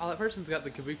go? Oh, that person's got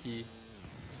the Kabuki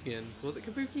skin. Was it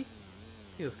Kabuki?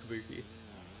 It was Kabuki.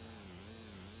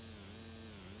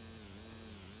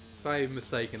 If I'm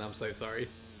mistaken, I'm so sorry.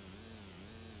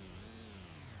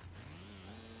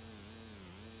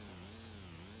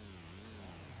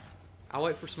 I'll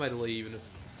wait for somebody to leave, and if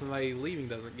somebody leaving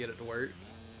doesn't get it to work,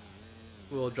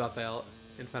 we'll drop out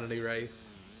and find a new race.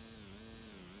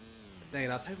 Dang it,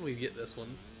 I was hoping we'd get this one.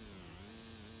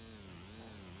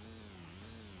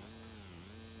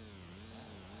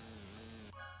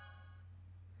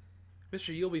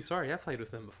 Mister, you'll be sorry, I've played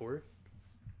with them before.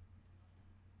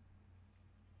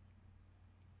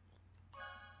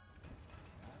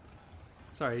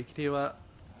 Sorry, can you hear what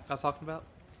I was talking about?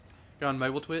 You're on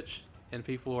mobile Twitch, and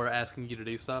people are asking you to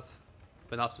do stuff,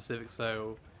 but not specific,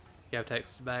 so you have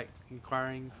text back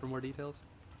inquiring for more details.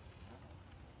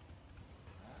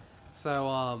 So,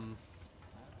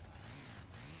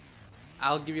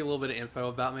 I'll give you a little bit of info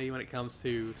about me when it comes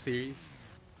to series.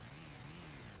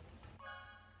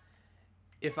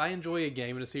 If I enjoy a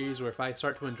game in a series, or if I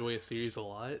start to enjoy a series a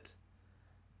lot...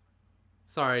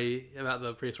 Sorry about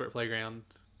the Prehistoric Playground.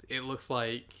 It looks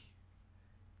like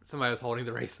somebody was holding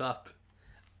the race up.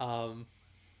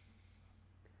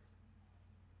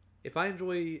 If I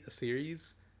enjoy a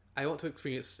series, I want to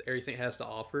experience everything it has to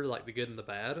offer, like the good and the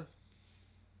bad.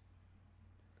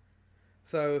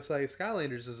 So, say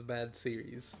Skylanders is a bad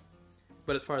series,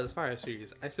 but as far as the Fire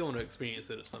series, I still want to experience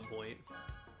it at some point.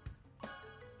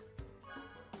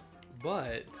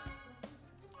 But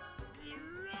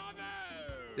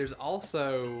there's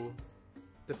also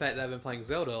the fact that I've been playing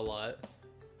Zelda a lot.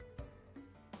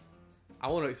 I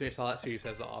want to experience all that series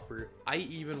has to offer. I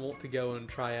even want to go and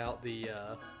try out the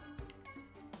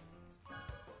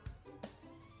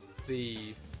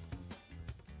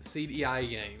CDI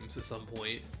games at some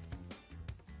point.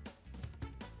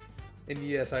 And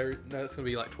yes, I know it's going to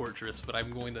be like torturous, but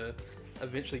I'm going to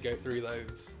eventually go through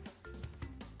those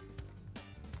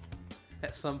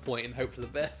at some point and hope for the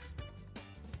best.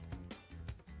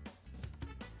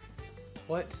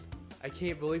 What? I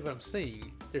can't believe what I'm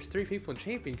seeing. There's 3 people in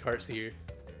champion carts here.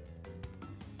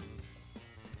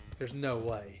 There's no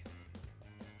way.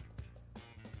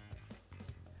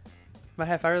 My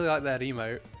half, I really like that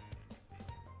emote.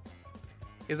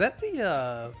 Is that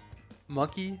the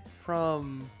monkey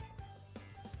from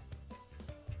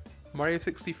Mario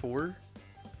 64?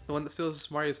 The one that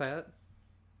steals Mario's hat?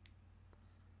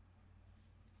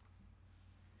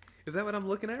 Is that what I'm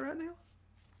looking at right now?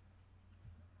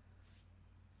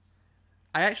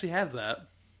 I actually have that.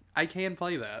 I can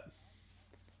play that.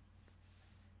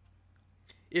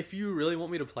 If you really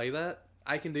want me to play that,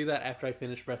 I can do that after I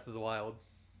finish Breath of the Wild.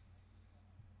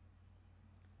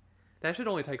 That should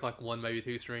only take like 1, maybe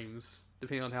 2 streams,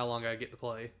 depending on how long I get to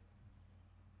play.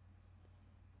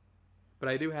 But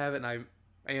I do have it, and I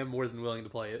am more than willing to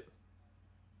play it.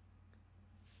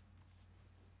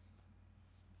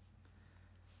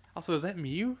 Also, is that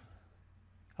Mew?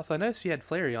 Also, I noticed you had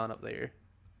Flareon up there.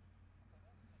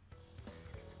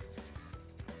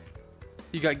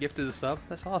 You got gifted a sub?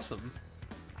 That's awesome.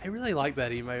 I really like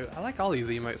that emote. I like all these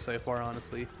emotes so far,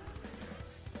 honestly.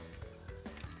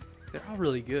 They're all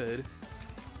really good.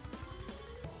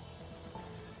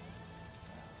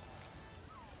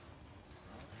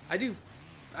 I do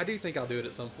think I'll do it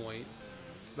at some point,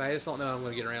 but I just don't know how I'm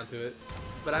going to get around to it.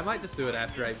 But I might just do it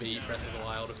after I beat Breath of the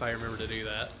Wild if I remember to do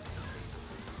that.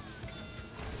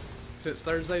 Since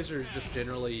Thursdays are just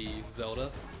generally Zelda,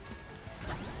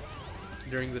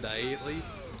 during the day at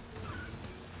least,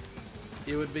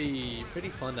 it would be pretty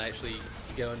fun to actually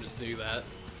go and just do that.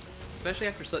 Especially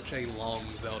after such a long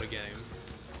Zelda game.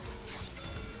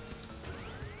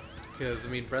 Because, I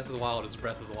mean, Breath of the Wild is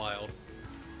Breath of the Wild.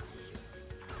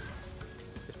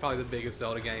 It's probably the biggest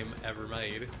Zelda game ever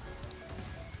made.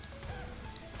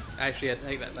 Actually, I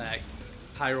take that back.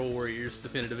 Hyrule Warriors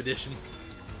Definitive Edition.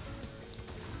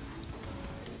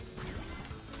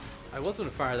 I was going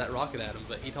to fire that rocket at him,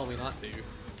 but he told me not to.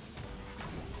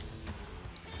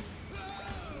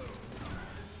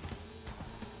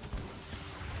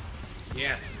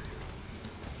 Yes!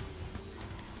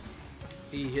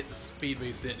 He hit the speed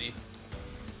boost, didn't he?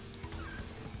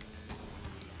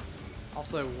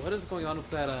 Also, what is going on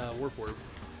with that warp orb?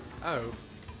 Oh.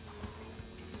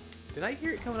 Did I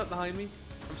hear it coming up behind me?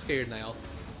 I'm scared now.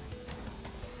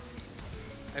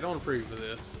 I don't approve of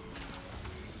this.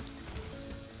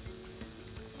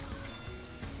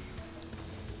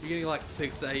 You're getting like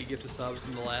 6 to 8 gifted subs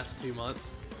in the last 2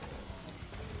 months.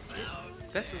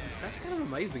 That's kind of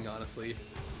amazing, honestly.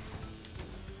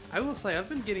 I will say, I've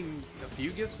been getting a few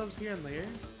gift subs here and there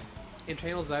in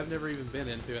channels I've never even been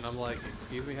into, and I'm like,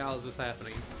 excuse me, how is this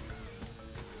happening?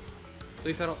 At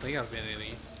least I don't think I've been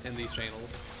any in these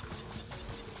channels.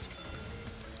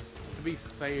 To be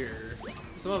fair,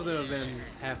 some of them have been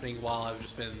happening while I've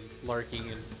just been lurking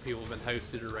and people have been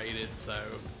hosted or raided, so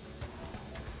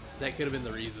that could have been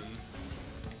the reason.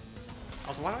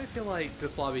 Also, why do I feel like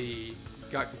this lobby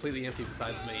got completely empty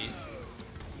besides me?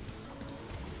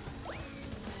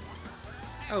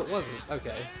 Oh, it wasn't.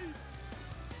 Okay.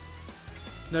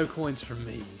 No coins from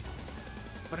me.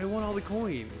 But I want all the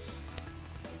coins.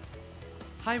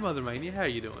 Hi, Mother Mania. How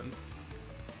you doing?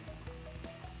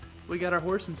 We got our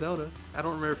horse in Zelda. I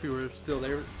don't remember if you were still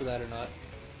there for that or not.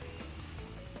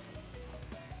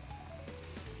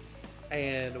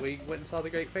 And we went and saw the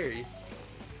Great Fairy.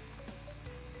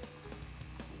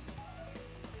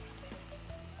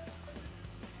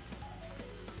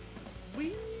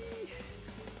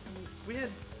 We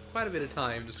had quite a bit of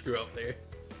time to screw up there.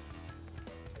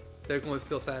 Oakland's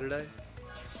still Saturday?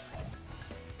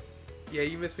 Yeah,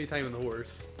 you missed me taming the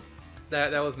horse.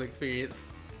 That was an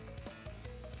experience.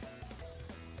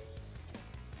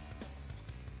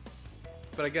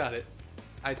 But I got it.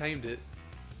 I tamed it.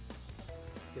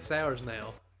 It's ours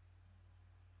now.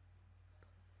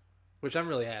 Which I'm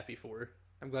really happy for.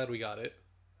 I'm glad we got it.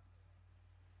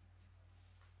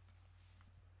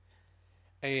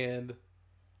 And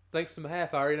thanks to my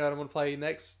half, I already know what I'm going to play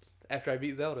next after I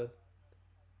beat Zelda.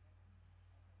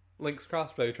 Link's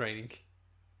crossbow training.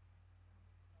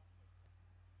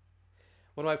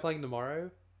 What am I playing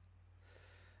tomorrow?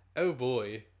 Oh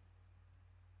boy.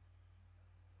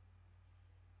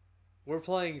 We're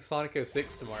playing Sonic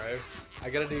 06 tomorrow.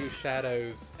 I gotta do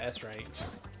Shadow's S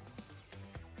ranks.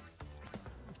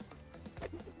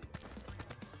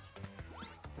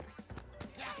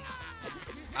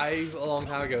 A long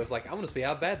time ago, was like, I'm gonna see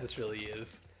how bad this really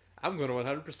is. I'm gonna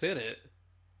 100% it.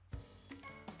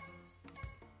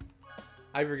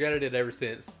 I've regretted it ever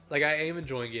since. Like, I am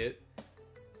enjoying it,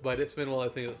 but it's been one of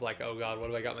those things that's like, oh god, what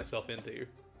have I got myself into?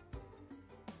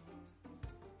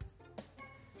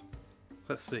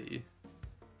 Let's see.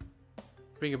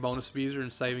 Being a bonus abuser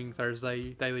and saving Thursday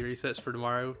daily resets for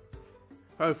tomorrow.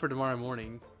 Oh, for tomorrow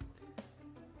morning.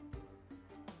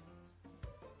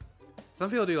 Some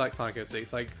people do like Sonic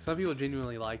 06. Like, some people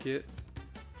genuinely like it.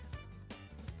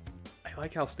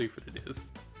 like how stupid it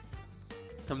is.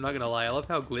 I'm not gonna lie, I love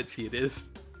how glitchy it is.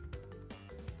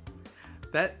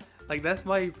 That's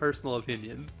my personal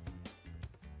opinion.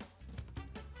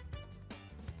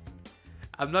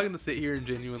 I'm not gonna sit here and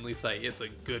genuinely say it's a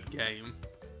good game.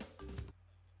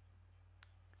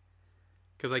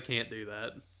 Because I can't do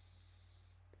that.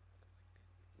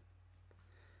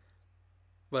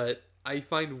 But I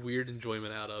find weird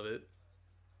enjoyment out of it.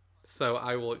 So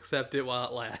I will accept it while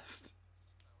it lasts.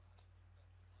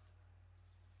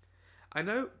 I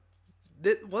know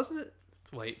that wasn't it.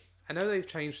 Wait, I know they've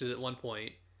changed it at one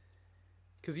point.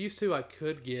 Because used to I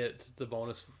could get the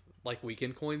bonus like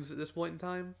weekend coins at this point in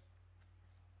time.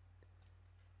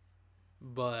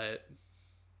 But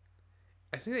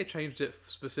I think they changed it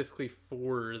specifically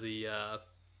for the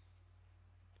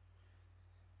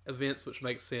events, which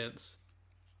makes sense.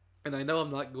 And I know I'm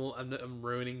not going. I'm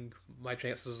ruining my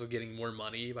chances of getting more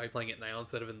money by playing it now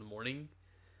instead of in the morning.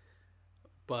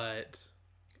 But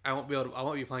I won't be able to. I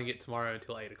won't be playing it tomorrow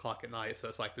until 8 o'clock at night. So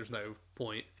it's like there's no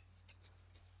point.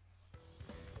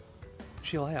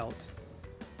 Chill out.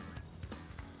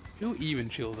 Who even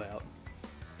chills out?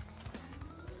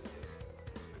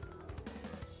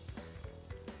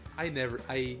 I am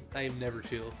never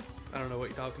chill. I don't know what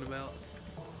you're talking about.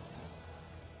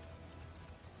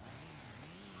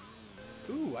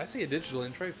 Ooh, I see a digital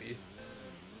entropy.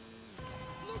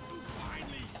 Look who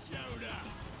finally showed up.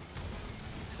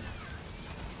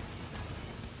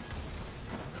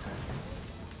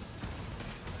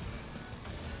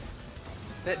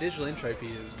 That digital entropy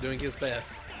is doing his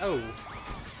best. Oh,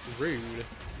 rude.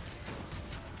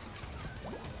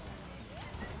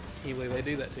 Can't believe they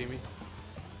do that to me.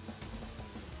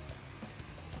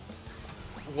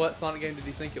 What Sonic game did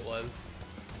you think it was?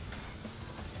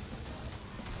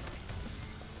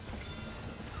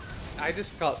 I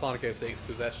just call it Sonic 06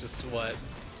 because that's just what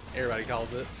everybody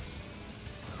calls it.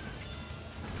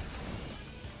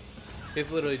 It's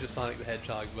literally just Sonic the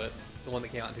Hedgehog, but the one that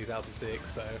came out in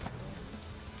 2006, so...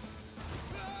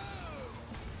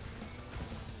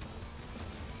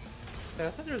 But I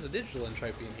thought there was a digital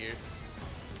entropy in here.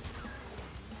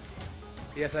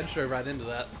 Yes, I just drove right into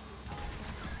that.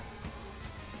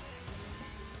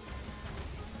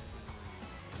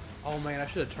 Oh man, I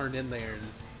should have turned in there and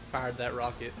fired that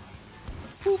rocket.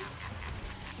 Whew.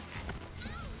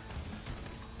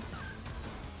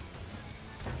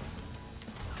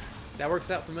 That works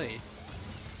out for me.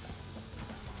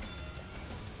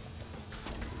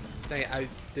 Dang it, I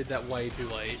did that way too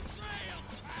late.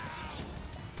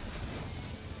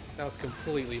 That was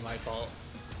completely my fault.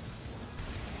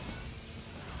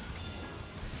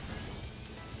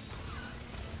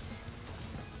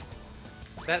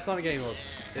 That Sonic game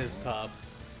is tough.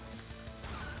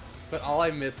 But all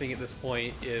I'm missing at this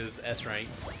point is S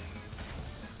ranks.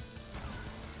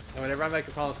 And whenever I make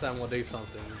a promise that I'm going to do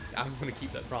something, I'm going to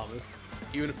keep that promise.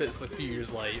 Even if it's a few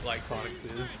years late, like Sonic's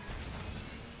is.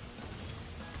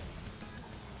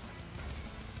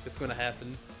 It's going to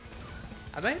happen.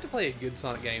 I may have to play a good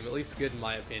Sonic game, at least good in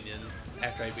my opinion,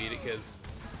 after I beat it, because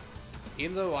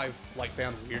even though I've like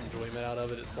found weird enjoyment out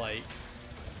of it, it's like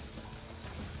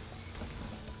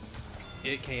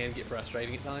it can get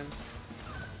frustrating at times.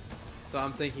 So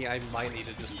I'm thinking I might need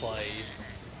to just play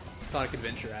Sonic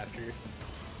Adventure after.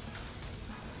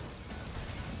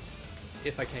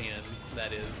 If I can,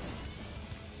 that is.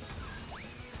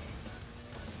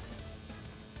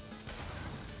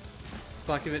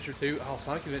 Sonic Adventure 2? Oh,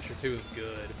 Sonic Adventure 2 is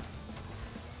good.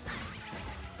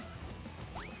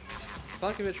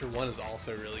 Sonic Adventure 1 is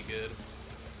also really good.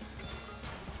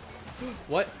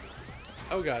 What?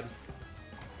 Oh god.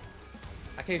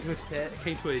 I came to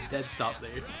a dead stop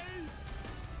there.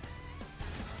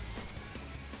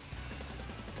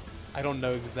 I don't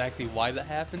know exactly why that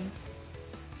happened,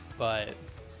 but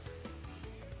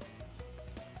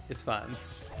it's fine.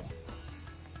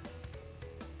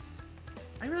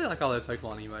 I really like all those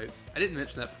Pokemon emotes. I didn't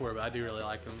mention that before, but I do really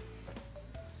like them.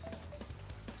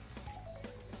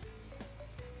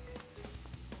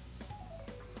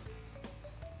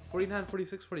 $49,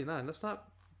 $46, $49. That's not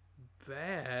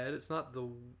bad. It's not the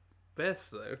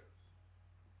best though.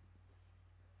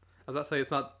 I was about to say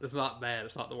it's not bad.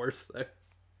 It's not the worst though.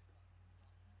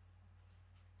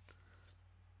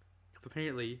 Because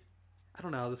apparently, I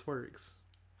don't know how this works.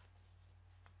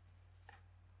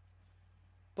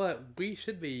 But we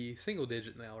should be single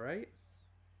digit now, right?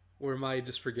 Or am I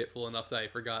just forgetful enough that I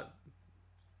forgot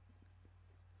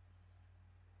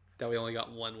that we only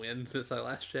got one win since I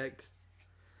last checked?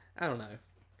 I don't know.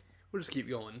 We'll just keep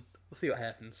going. We'll see what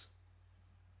happens.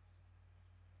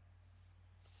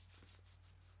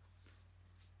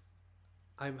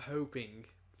 I'm hoping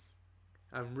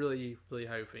I'm really, really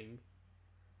hoping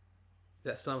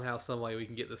that somehow, some way we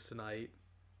can get this tonight.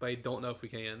 But I don't know if we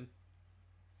can.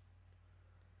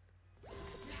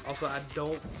 Also, I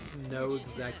don't know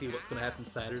exactly what's going to happen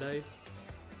Saturday.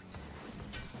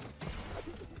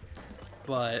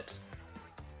 But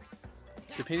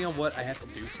depending on what I have to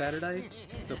do Saturday,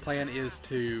 the plan is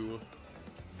to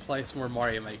play some more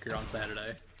Mario Maker on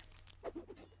Saturday.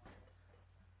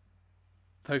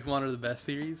 Pokemon are the best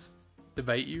series?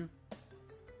 Debate you?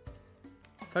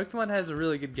 Pokemon has a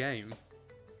really good game.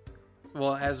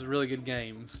 Well, it has really good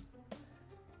games.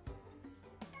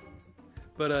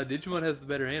 But Digimon has the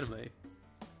better anime.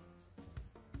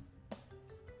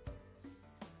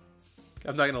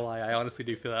 I'm not gonna lie, I honestly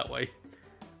do feel that way.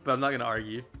 But I'm not gonna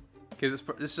argue. Because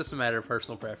it's just a matter of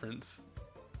personal preference.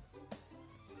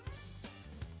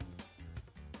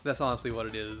 That's honestly what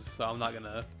it is, so I'm not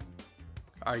gonna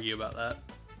argue about that.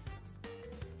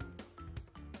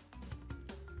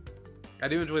 I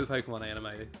do enjoy the Pokemon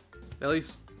anime. At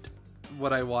least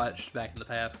what I watched back in the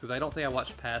past, because I don't think I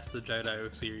watched past the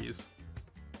Johto series.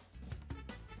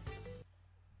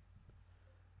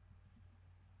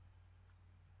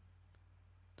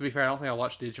 To be fair, I don't think I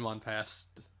watched Digimon past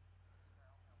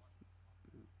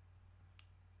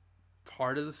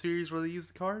part of the series where they use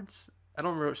the cards. I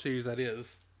don't remember which series that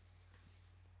is.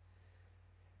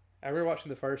 I remember watching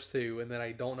the first two, and then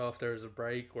I don't know if there was a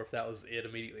break or if that was it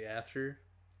immediately after.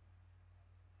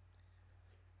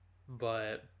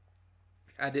 But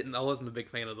I wasn't a big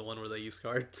fan of the one where they use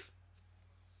cards.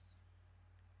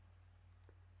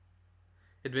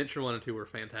 Adventure 1 and 2 were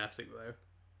fantastic, though.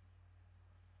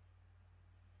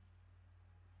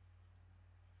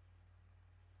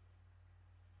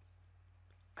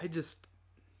 I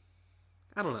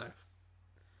don't know.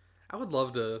 I would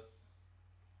love to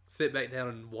sit back down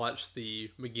and watch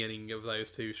the beginning of those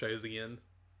two shows again.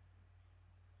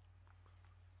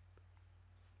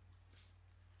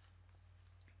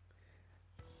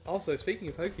 Also, speaking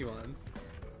of Pokemon,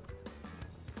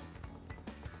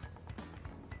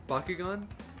 Bakugan?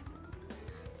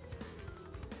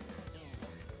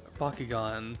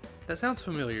 Bakugan. That sounds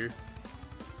familiar.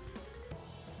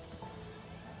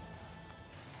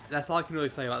 That's all I can really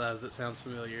say about that is it sounds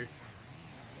familiar.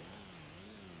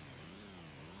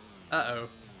 Uh-oh.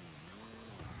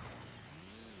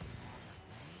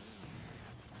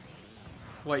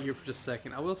 Wait here for just a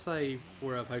second. I will say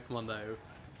for Pokemon though,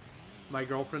 my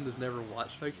girlfriend has never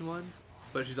watched Pokemon,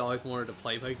 but she's always wanted to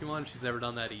play Pokemon. She's never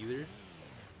done that either.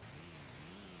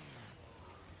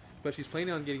 But she's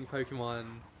planning on getting Pokemon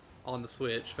on the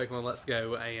Switch, Pokemon Let's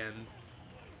Go, and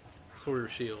Sword or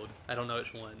Shield. I don't know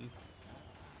which one.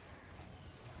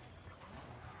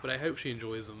 But I hope she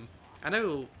enjoys them. I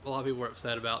know a lot of people were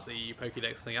upset about the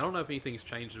Pokédex thing. I don't know if anything's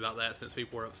changed about that since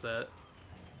people were upset.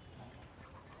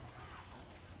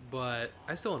 But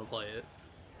I still want to play it.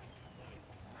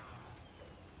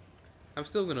 I'm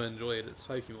still going to enjoy it. It's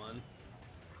Pokemon.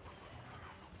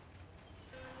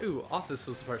 Ooh, Office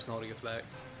was the person holding us back.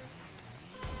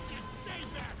 Just stay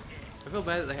back here. I feel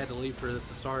bad that they had to leave for this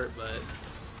to start, but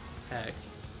heck.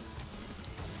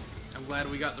 I'm glad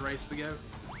we got the race to go.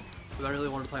 Because I really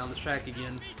wanted to play on this track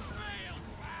again. Betrayal,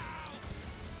 pal.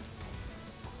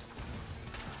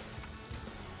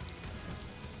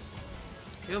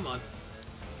 Come on.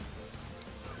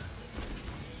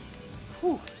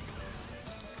 Whew.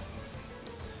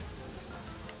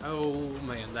 Oh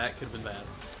man, that could have been bad.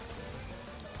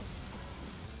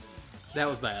 That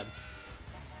was bad.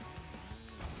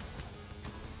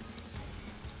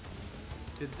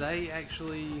 Did they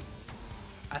actually...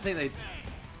 I think they...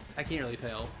 I can't really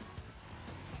tell.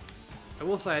 I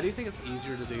will say, I do think it's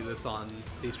easier to do this on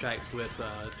these tracks with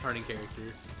turning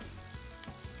character.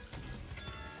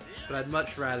 But I'd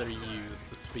much rather use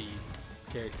the speed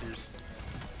characters.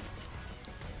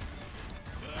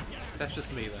 That's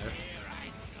just me, though.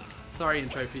 Sorry,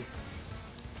 Entropy.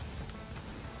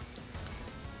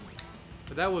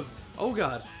 But that was... Oh,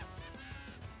 God.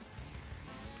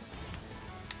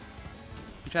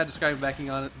 You tried describing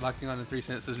backing on in 3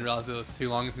 sentences and realized it was too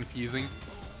long and confusing.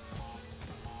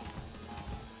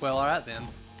 Well, alright then.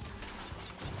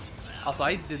 Also,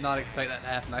 I did not expect that to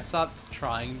happen. I stopped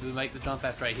trying to make the jump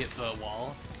after I hit the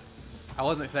wall. I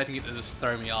wasn't expecting it to just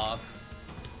throw me off.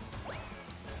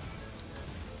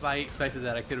 If I expected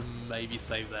that, I could have maybe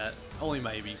saved that. Only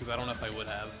maybe, because I don't know if I would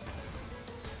have.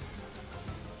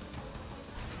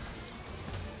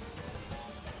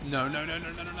 No, no, no,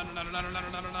 no, no, no, no, no, no, no, no, no,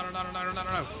 no, no, no, no, no, no, no, no.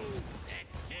 That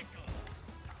tickles.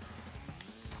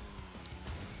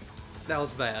 That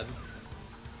was bad.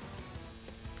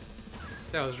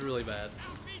 That was really bad.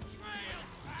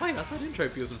 Betrayal. Wait, I thought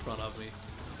Entropy was in front of me.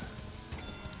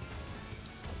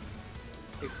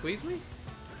 It squeezed me?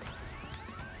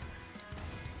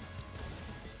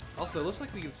 Also, it looks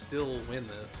like we can still win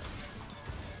this.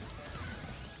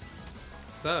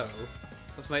 So,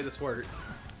 let's make this work.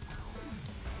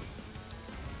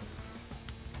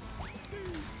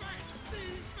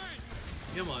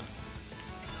 Come on.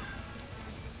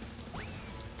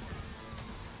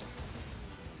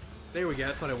 There we go,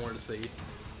 that's what I wanted to see.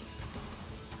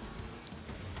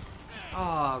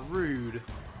 Ah, rude.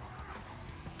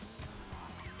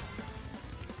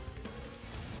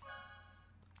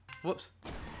 Whoops.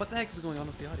 What the heck is going on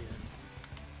with the audio?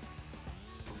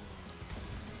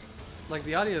 Like,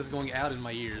 the audio is going out in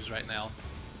my ears right now.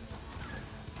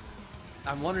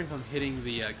 I'm wondering if I'm hitting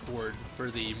the cord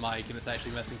for the mic and it's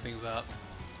actually messing things up.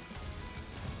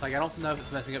 Like, I don't know if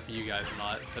it's messing up for you guys or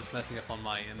not, but it's messing up on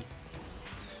my end.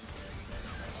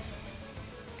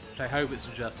 Which I hope it's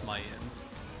just my end.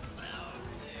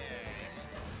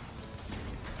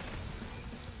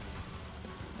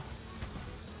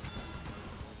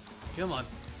 Come on.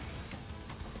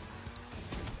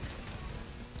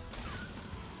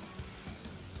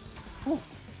 Whew.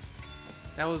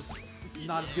 That was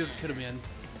not as good as it could have been.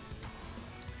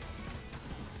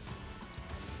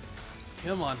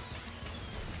 Come on.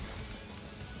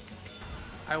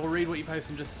 I will read what you post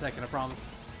in just a second, I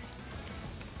promise.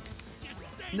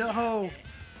 No!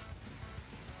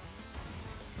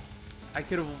 I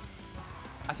could have...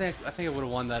 I think I would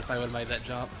have won that if I would have made that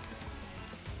jump.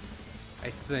 I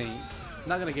think. I'm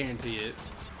not gonna guarantee it.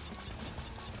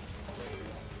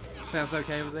 Sounds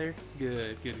okay over there?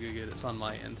 Good, good, good, good. It's on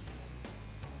my end.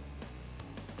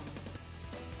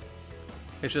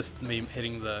 It's just me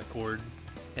hitting the chord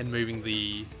and moving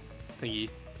the thingy,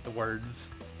 the words.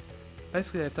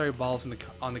 Basically, I throw balls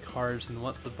on the cards, and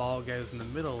once the ball goes in the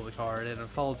middle of the card, it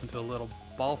unfolds into a little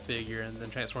ball figure and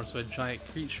then transforms to a giant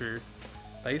creature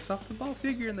based off the ball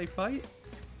figure, and they fight.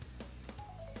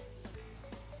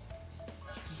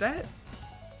 That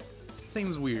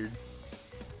seems weird.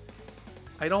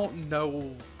 I don't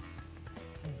know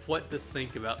what to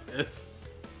think about this.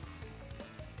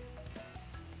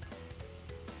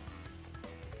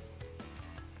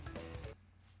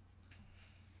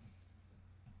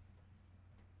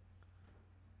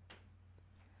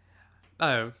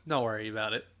 Oh, don't worry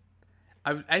about it.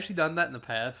 I've actually done that in the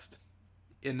past,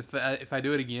 and if I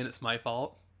do it again, it's my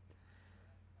fault.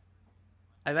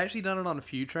 I've actually done it on a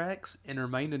few tracks and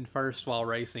remained in first while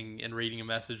racing and reading a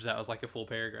message that was like a full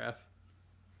paragraph.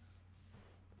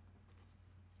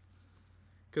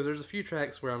 Because there's a few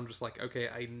tracks where I'm just like, okay,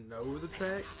 I know the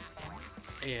track,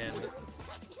 and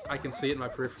I can see it in my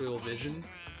peripheral vision.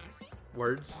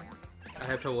 Words. I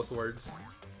have trouble with words.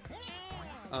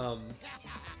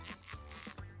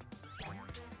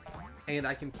 And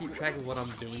I can keep track of what I'm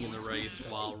doing in the race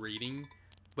while reading,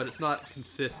 but it's not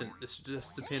consistent. It's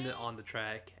just dependent on the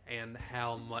track and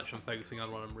how much I'm focusing on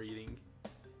what I'm reading.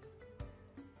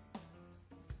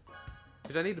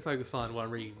 Which I need to focus on what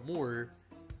I'm reading more,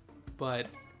 but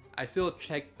I still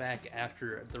check back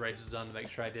after the race is done to make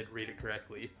sure I did read it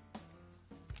correctly.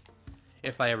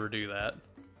 If I ever do that.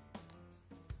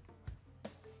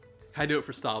 I do it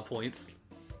for style points.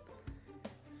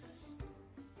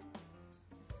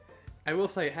 I will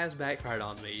say it has backfired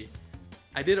on me.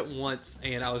 I did it once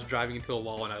and I was driving into a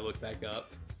wall and I looked back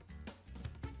up.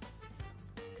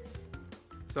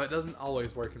 So it doesn't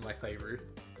always work in my favor.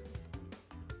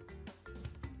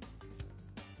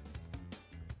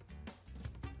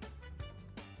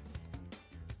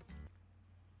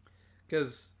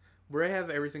 Because where I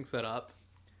have everything set up,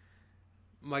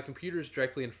 my computer is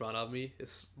directly in front of me.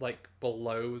 It's like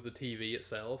below the TV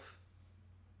itself.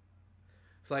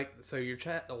 It's like, so your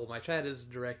chat, well, my chat is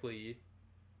directly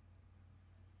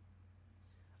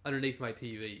underneath my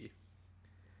TV.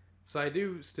 So I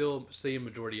do still see a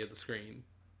majority of the screen.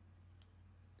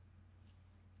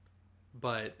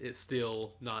 But it's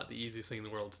still not the easiest thing in the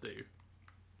world to do.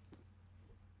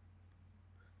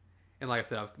 And like I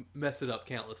said, I've messed it up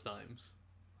countless times.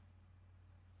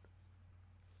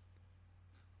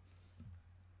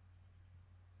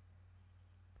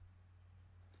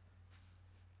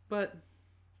 But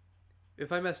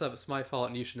if I mess up, it's my fault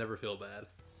and you should never feel bad.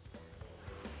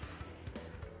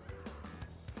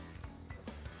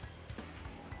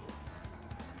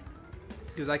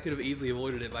 Because I could have easily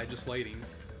avoided it by just waiting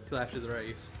till after the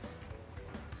race.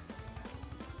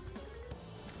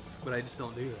 But I just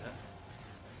don't do that.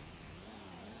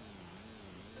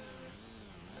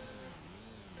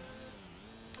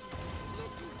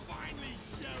 Look who finally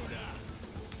showed up.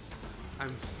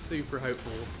 I'm super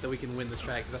hopeful that we can win this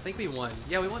track, because I think we won.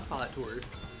 Yeah, we won Pilot Tour.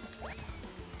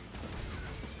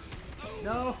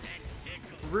 No! That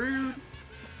tickles. Rude!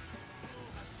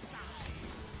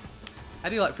 I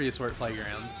do like Prehistoric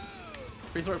Playgrounds.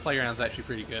 Prehistoric Playground's actually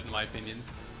pretty good in my opinion.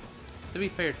 To be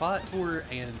fair, Twilight Tour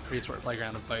and Prehistoric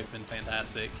Playground have both been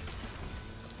fantastic.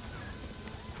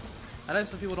 I know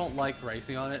some people don't like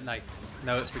racing on it, and I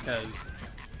know it's because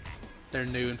they're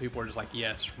new and people are just like,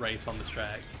 yes, race on this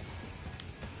track.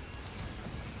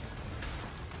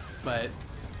 But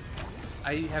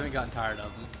I haven't gotten tired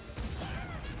of them.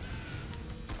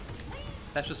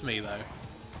 That's just me, though.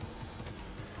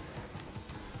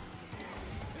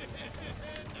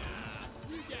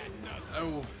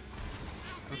 Oh,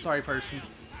 I'm sorry, person.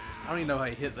 I don't even know how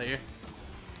you hit there.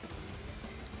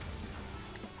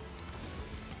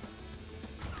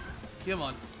 Come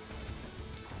on.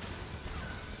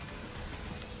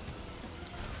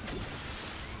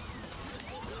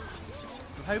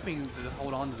 I'm hoping to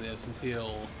hold on to this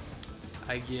until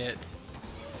I get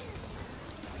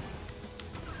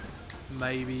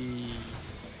maybe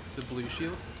the blue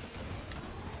shield.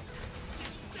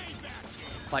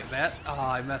 Like that?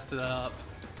 Ah, I messed it up.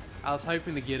 I was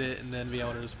hoping to get it and then be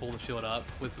able to just pull the shield up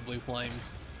with the blue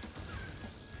flames.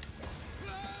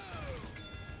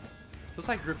 Looks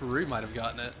like Ripperoo might have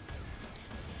gotten it.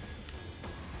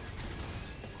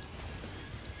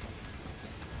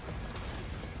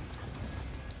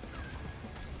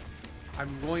 I'm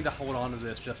going to hold on to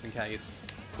this just in case,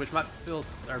 which might feel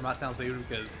or might sound stupid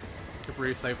because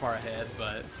Ripperoo's so far ahead,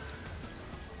 but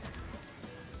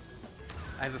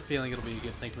I have a feeling it'll be a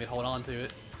good thing for me to hold on to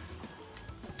it.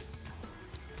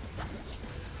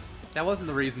 That wasn't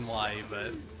the reason why,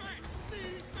 but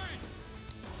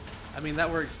I mean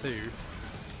that works too.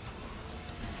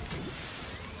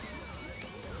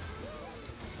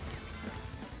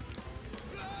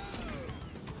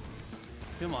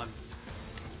 Come on.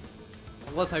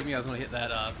 I was hoping I was going to hit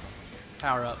that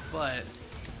power up, but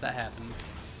that happens.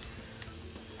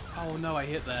 Oh no, I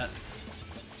hit that.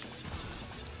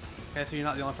 Okay, so you're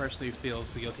not the only person who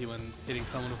feels guilty when hitting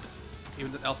someone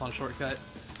even else on a shortcut,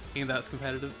 even though it's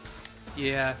competitive.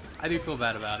 Yeah, I do feel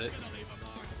bad about it.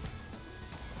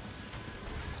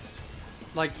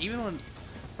 Like, even when,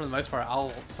 for the most part,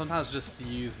 I'll sometimes just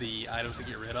use the items to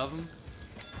get rid of them.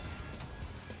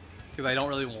 Because I don't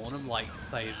really want them, like,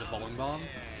 say, the bowling bomb.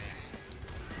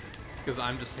 Because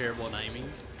I'm just terrible at aiming.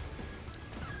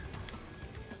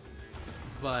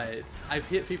 But I've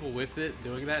hit people with it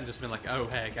doing that and just been like, oh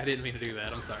heck, I didn't mean to do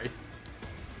that, I'm sorry.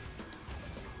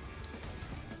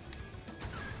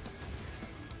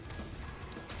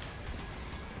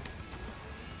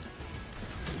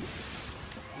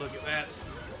 Look at that.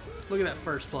 Look at that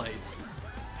first place.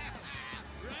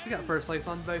 We got first place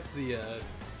on both the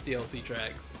DLC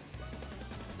tracks.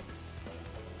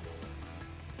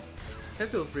 That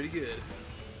feels pretty good.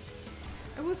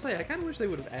 I will say, I kind of wish they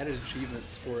would have added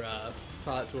achievements for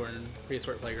Twilight Tour and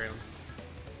Prehistoric Playground.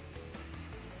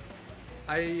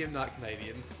 I am not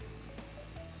Canadian.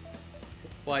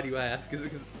 Why do you ask? Is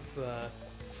it because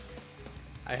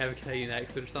I have a Canadian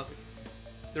accent or something?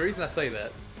 The reason I say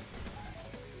that,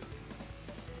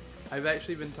 I've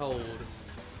actually been told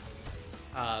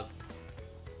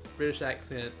British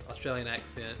accent, Australian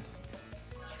accent,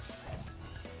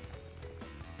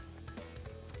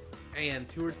 and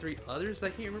 2 or 3 others I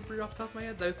can't remember off the top of my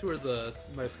head. Those 2 are the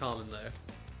most common though.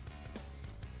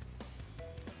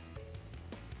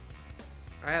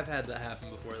 I have had that happen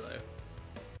before though.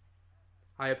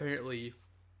 I apparently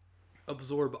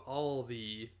absorb all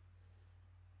the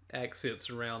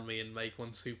accents around me and make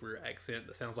one super accent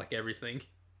that sounds like everything.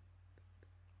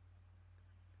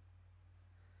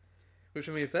 Which,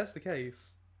 I mean, if that's the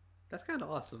case, that's kind of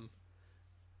awesome.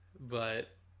 But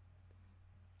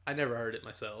I never heard it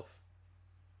myself.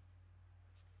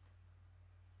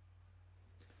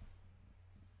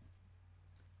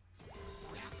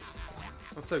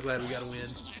 I'm so glad we got a win.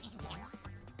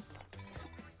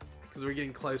 Because we're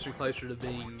getting closer and closer to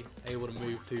being able to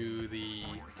move to the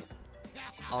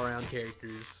all-around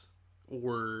characters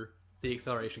or the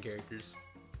acceleration characters.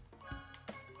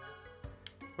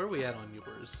 Where are we at on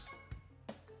yours?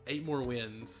 8 more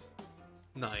wins.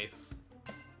 Nice.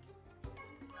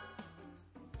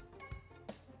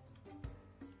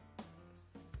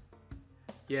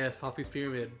 Yes, Poppy's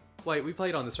Pyramid. Wait, we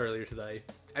played on this earlier today.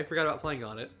 I forgot about playing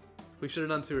on it. We should have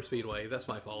done Sewer Speedway. That's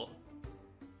my fault.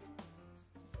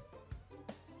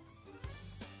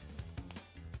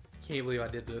 Can't believe I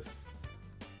did this.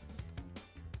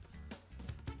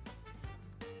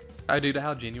 Oh, dude,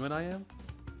 how genuine I am?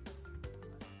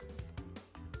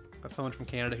 As someone from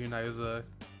Canada who knows a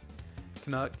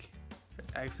Canuck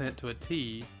accent to a T,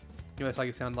 you know, it's like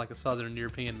it sounded like a Southern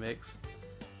European mix.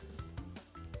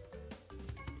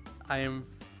 I'm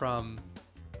from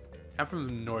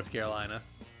North Carolina.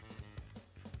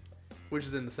 which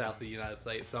is in the south of the United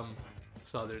States, some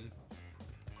southern.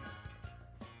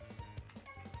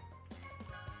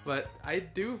 But I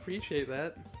do appreciate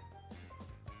that.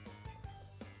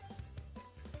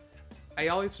 I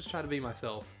always just try to be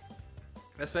myself,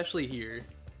 especially here,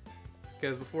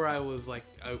 because before I was like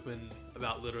open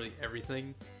about literally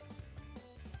everything.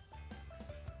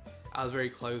 I was very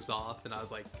closed off, and I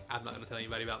was like, I'm not going to tell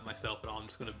anybody about myself at all. I'm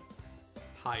just going to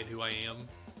hide who I am.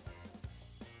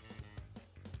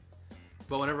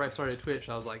 But whenever I started Twitch,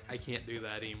 I was like, I can't do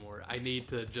that anymore. I need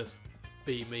to just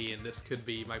be me, and this could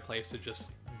be my place to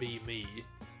just be me.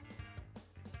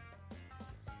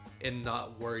 And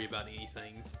not worry about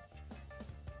anything.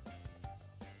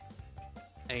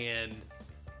 And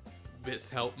it's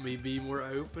helped me be more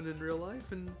open in real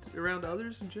life and around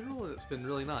others in general, and it's been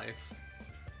really nice.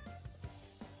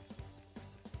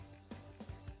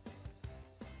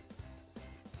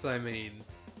 So I mean,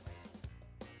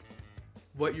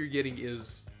 what you're getting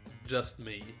is just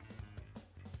me.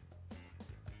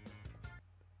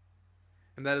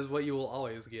 And that is what you will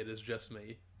always get, is just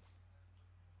me.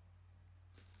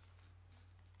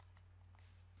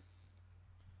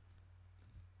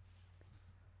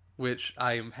 Which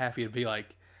I am happy to be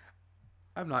like,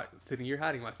 I'm not sitting here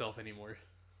hiding myself anymore.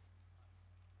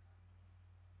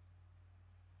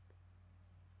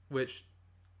 Which,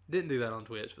 didn't do that on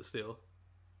Twitch, but still.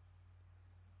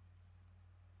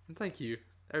 And thank you.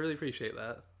 I really appreciate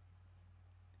that.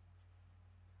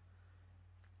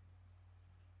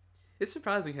 It's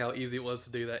surprising how easy it was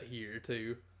to do that here,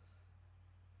 too.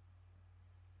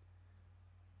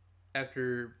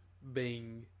 After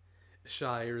being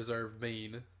shy, reserved,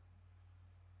 mean.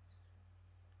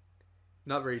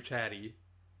 Not very chatty.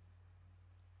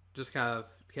 Just kind of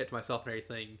kept to myself and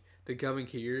everything. Then coming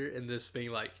here and this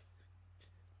being like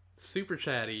super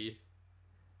chatty.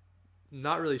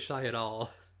 Not really shy at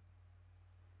all.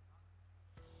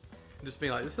 Just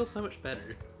being like, this feels so much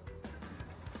better.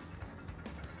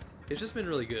 It's just been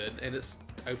really good, and it's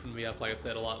opened me up, like I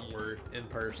said, a lot more in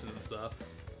person and stuff.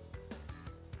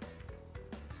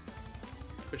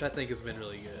 Which I think has been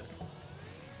really good.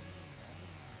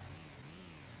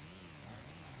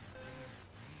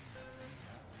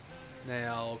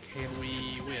 Now, can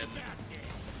we win?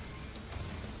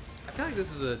 I feel like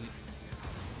this is an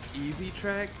easy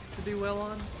track to do well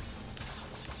on.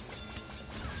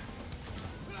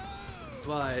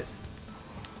 But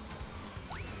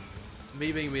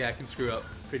me being me, I can screw up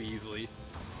pretty easily.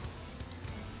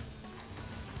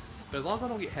 But as long as I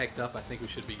don't get hacked up, I think we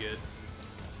should be good.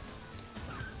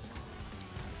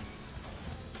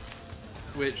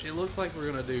 Which, it looks like we're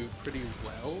gonna do pretty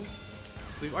well.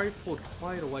 So we've already pulled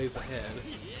quite a ways ahead.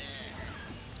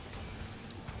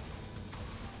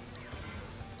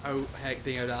 Oh, heck,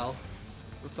 Dingo Doll.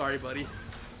 I'm sorry, buddy.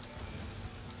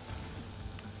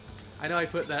 I know I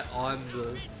put that on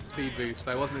the speed boost,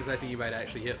 but I wasn't expecting you might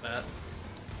actually hit that.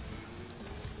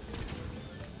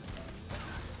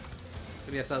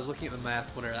 But yes, I was looking at the map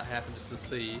whenever that happened just to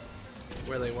see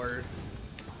where they were.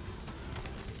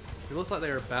 It looks like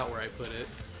they were about where I put it.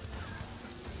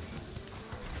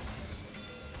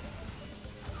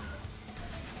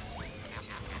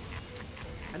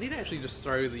 I need to actually just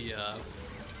throw the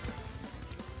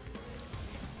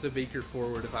beaker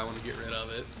forward if I want to get rid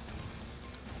of it.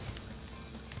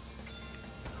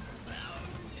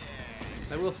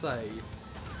 I will say,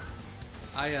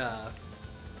 I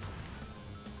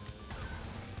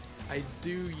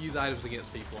do use items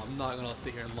against people. I'm not gonna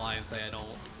sit here and lie and say I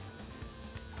don't.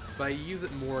 But I use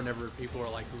it more whenever people are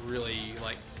like really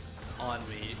like on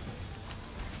me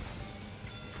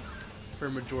for a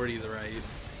majority of the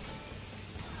race.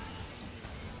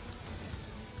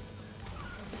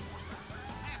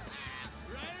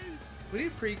 We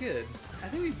did pretty good. I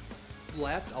think we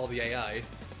lapped all the AI.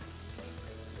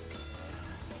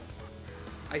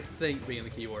 I think being the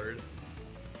keyword.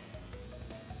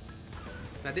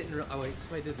 I didn't oh wait,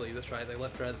 somebody did leave, that's right. They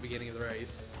left right at the beginning of the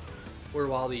race. Or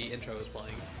while the intro was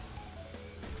playing.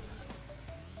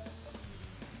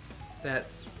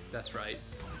 That's right.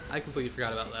 I completely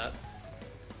forgot about that.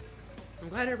 I'm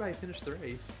glad everybody finished the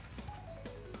race.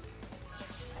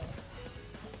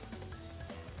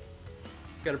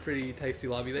 Got a pretty tasty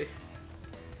lobby there.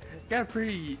 Got a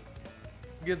pretty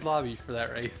good lobby for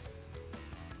that race.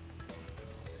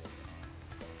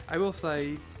 I will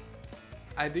say,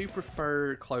 I do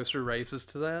prefer closer races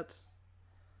to that.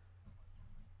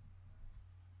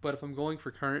 But if I'm going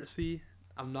for currency,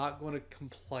 I'm not going to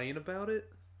complain about it.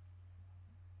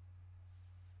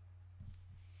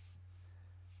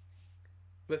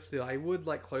 But still, I would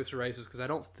like closer races because I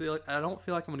don't feel like I'm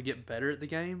going to get better at the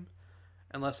game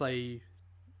unless I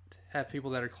have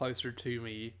people that are closer to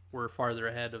me were farther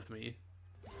ahead of me.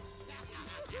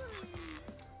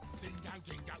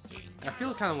 I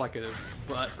feel kind of like a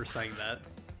butt for saying that.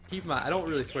 Keep in mind, I don't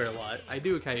really swear a lot. I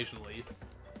do occasionally,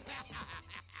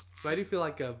 but I do feel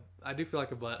like a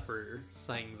butt for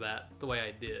saying that the way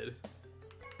I did.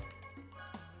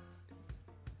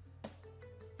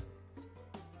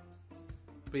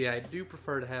 But yeah, I do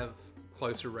prefer to have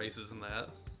closer races than that.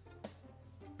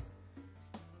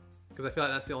 Because I feel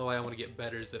like that's the only way I want to get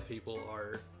better is if people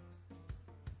are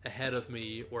ahead of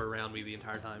me or around me the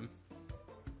entire time.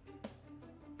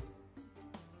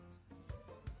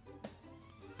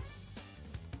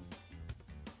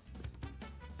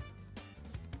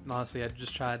 And honestly, I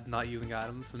just tried not using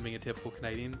items and being a typical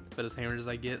Canadian, but as hammered as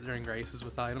I get during races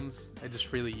with items, I just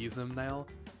freely use them now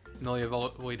and only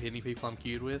avoid hitting people I'm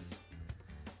queued with.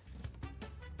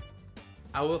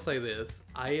 I will say this,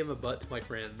 I am a butt to my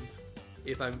friends.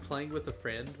 If I'm playing with a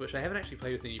friend, which I haven't actually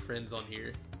played with any friends on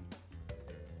here.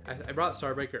 I brought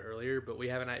Starbreaker earlier, but we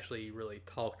haven't actually really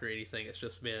talked or anything. It's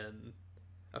just been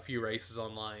a few races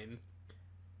online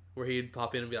where he'd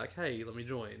pop in and be like, hey, let me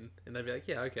join. And I'd be like,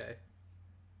 yeah, okay.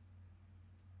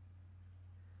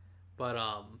 But,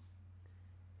 I'm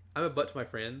a butt to my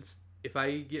friends. If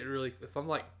I'm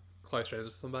like close friends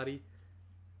with somebody,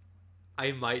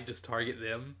 I might just target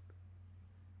them.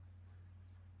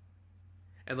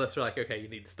 Unless they're like, okay, you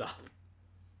need to stop.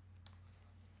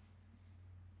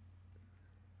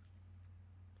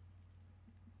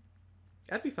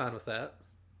 I'd be fine with that.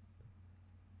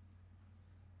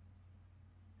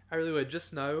 I really would.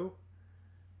 Just know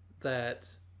that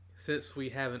since we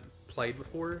haven't played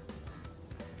before,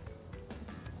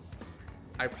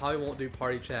 I probably won't do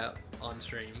party chat on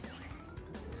stream.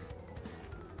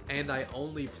 And I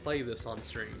only play this on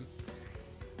stream.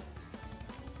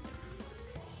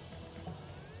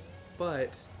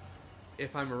 But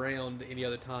if I'm around any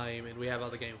other time and we have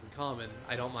other games in common,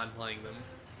 I don't mind playing them.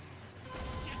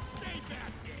 Just stay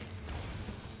back there.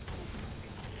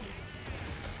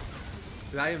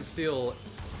 But I am still,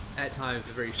 at times,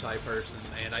 a very shy person,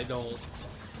 and I don't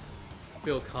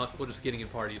feel comfortable just getting in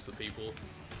parties with people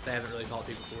that I haven't really talked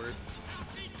to before.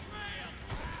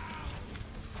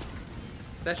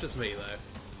 That's just me, though.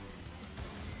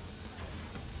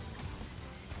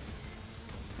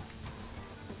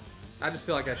 I just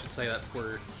feel like I should say that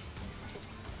before,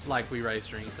 like, we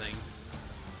raced or anything.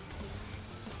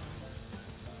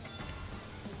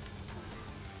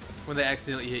 When they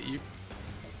accidentally hit you.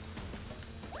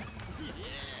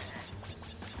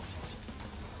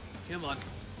 Come on.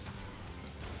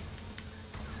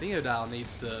 Bingo dial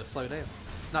needs to slow down.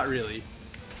 Not really.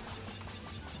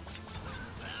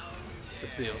 But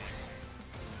still.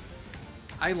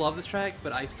 I love this track,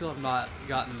 but I still have not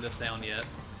gotten this down yet.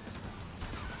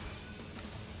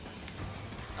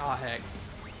 Aw, heck.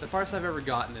 The farthest I've ever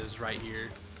gotten is right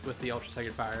here with the Ultra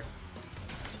Sacred Fire.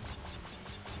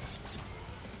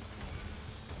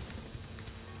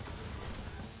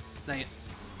 Dang it.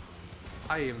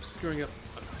 I am screwing up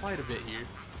quite a bit here.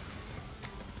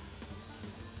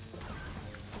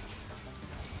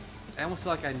 I almost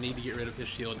feel like I need to get rid of his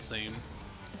shield soon.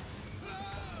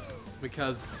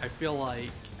 Because I feel like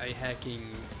a hacking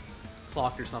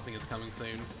clock or something is coming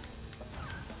soon.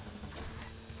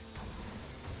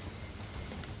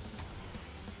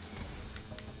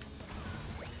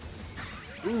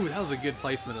 Ooh, that was a good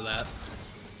placement of that.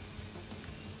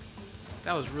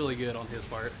 That was really good on his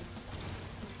part.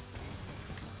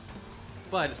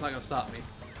 But it's not going to stop me.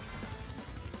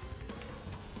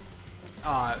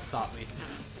 Ah, it stopped me.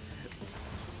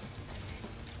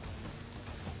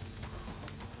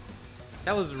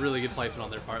 That was a really good placement on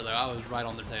their part, though. I was right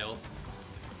on their tail.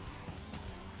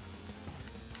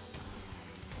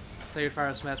 Sacred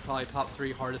Fire Smash probably top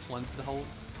 3 hardest ones to hold.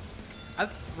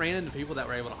 I've ran into people that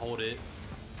were able to hold it.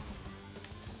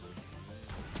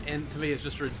 And to me, it's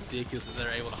just ridiculous that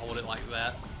they're able to hold it like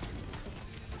that.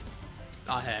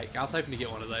 Ah, heck. I was hoping to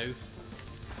get one of those.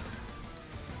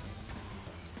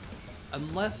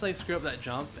 Unless they screw up that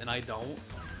jump, and I don't.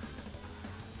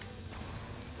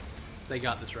 They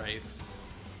got this race.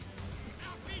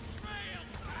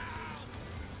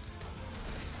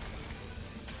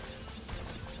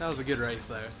 That was a good race,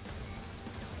 though.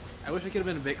 I wish it could have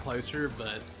been a bit closer,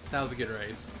 but that was a good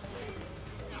race.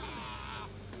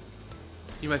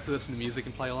 You might still listen to music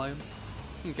and play alone?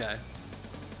 Okay.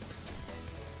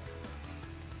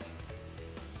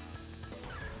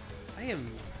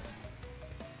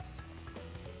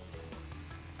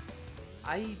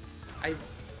 I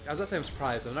was about to say I'm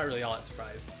surprised, but I'm not really all that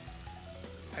surprised.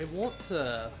 I want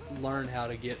to learn how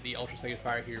to get the Ultra Sacred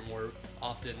Fire here more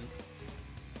often.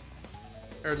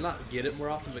 Or not get it more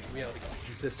often, but be able to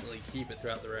consistently keep it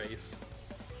throughout the race.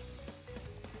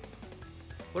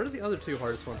 What are the other two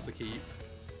hardest ones to keep?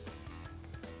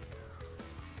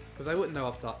 Because I wouldn't know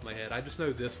off the top of my head. I just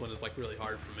know this one is like really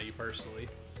hard for me personally.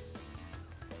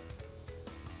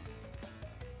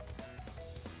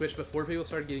 Which, before people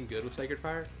started getting good with Sacred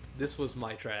Fire, this was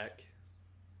my track.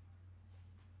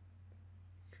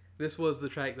 This was the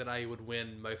track that I would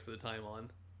win most of the time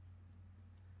on.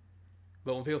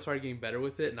 But when people started getting better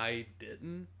with it and I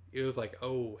didn't, it was like,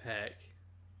 oh heck.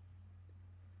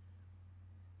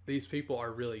 These people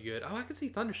are really good. Oh, I can see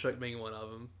Thunderstruck being one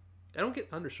of them. I don't get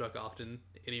Thunderstruck often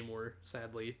anymore,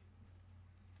 sadly.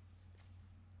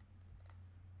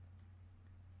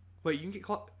 Wait, you can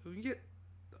get...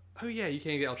 Oh yeah, you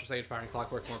can get Ultra Sacred Fire and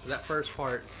Clockwork Warmth, but that first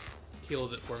part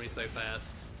kills it for me so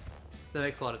fast. That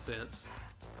makes a lot of sense.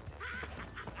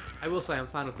 I will say I'm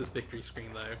fine with this victory screen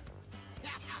though.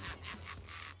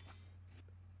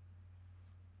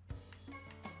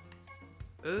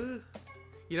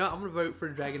 You know, I'm gonna vote for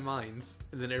Dragon Mines,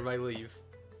 and then everybody leaves.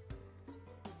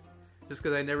 Just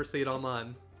because I never see it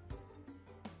online.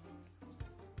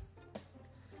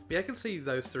 Yeah, I can see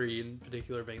those three in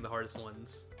particular being the hardest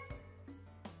ones.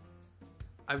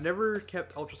 I've never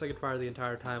kept Ultra Sacred Fire the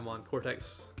entire time on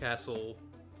Cortex Castle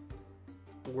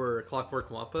or Clockwork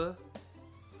Wampa,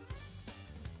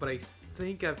 but I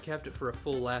think I've kept it for a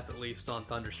full lap at least on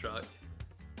Thunderstruck.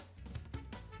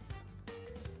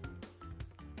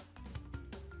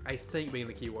 I think being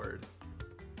the key word.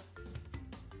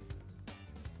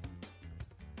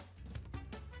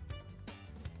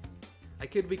 I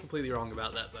could be completely wrong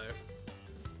about that though.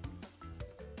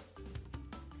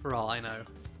 For all I know.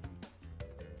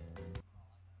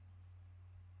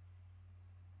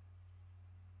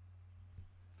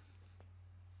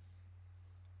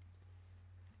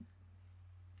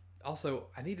 Also,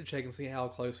 I need to check and see how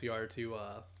close we are to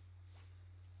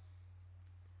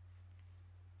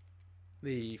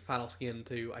the final skin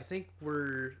too. I think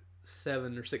we're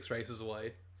 7 or 6 races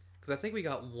away. Because I think we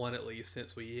got 1 at least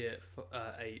since we hit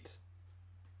 8.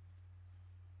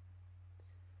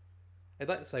 I'd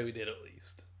like to say we did at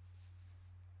least.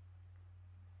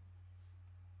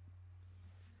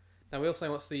 Now, we'll say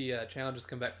once the challenges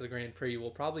come back for the Grand Prix,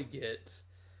 we'll probably get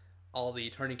all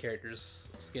the turning characters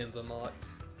skins unlocked.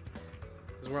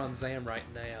 Because we're on Zam right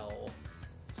now.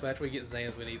 So after we get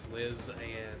Zams, we need Liz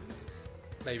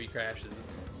and Baby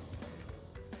Crashes.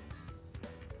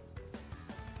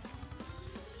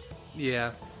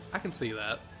 Yeah, I can see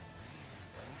that.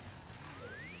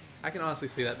 I can honestly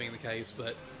see that being the case,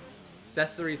 but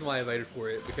that's the reason why I voted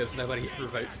for it, because nobody ever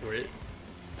votes for it.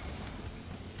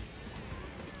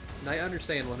 And I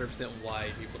understand 100% why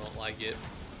people don't like it.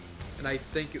 And I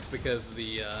think it's because of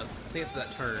the, I think it's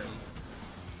that turn.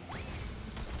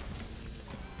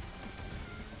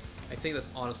 I think that's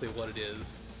honestly what it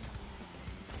is.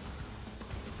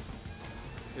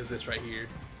 Is this right here.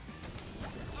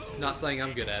 Not saying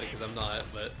I'm good at it, because I'm not,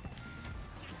 but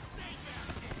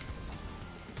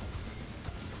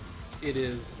it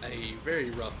is a very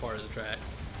rough part of the track.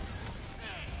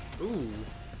 Ooh.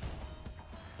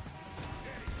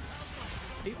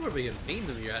 People are being mean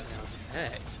to me right now, just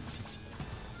heck.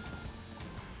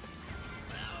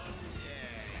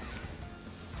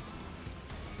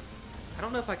 I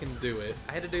don't know if I can do it.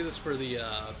 I had to do this for the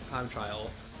time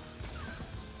trial.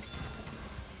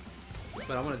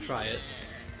 But I'm gonna try it.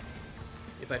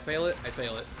 If I fail it, I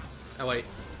fail it. Oh wait,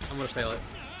 I'm gonna fail it.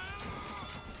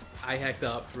 I hacked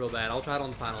up real bad. I'll try it on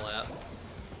the final lap.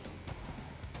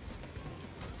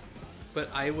 But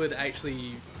I would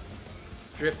actually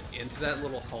drift into that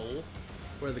little hole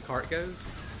where the cart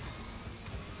goes.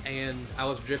 And I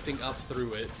was drifting up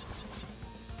through it.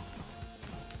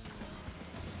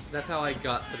 That's how I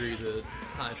got through the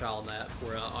time trial on that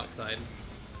for Oxide.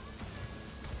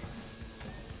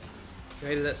 You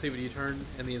hated that stupid U-turn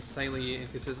and the insanely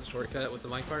inconsistent shortcut with the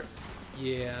minecart?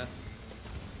 Yeah.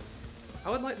 I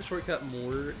would like the shortcut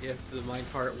more if the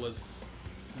minecart was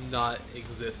not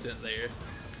existent there.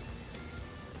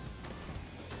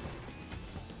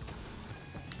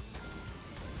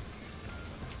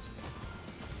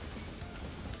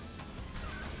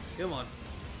 Come on.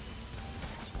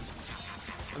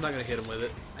 I'm not gonna hit him with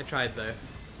it. I tried though.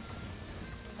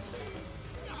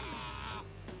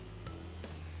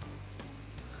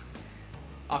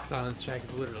 Oxidon's track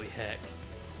is literally heck.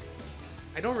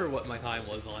 I don't remember what my time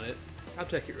was on it. I'll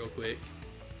check it real quick.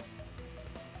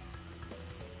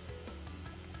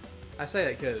 I say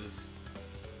that because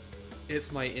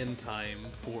it's my end time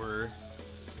for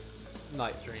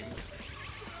night streams.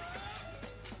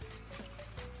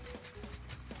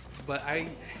 But I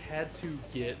had to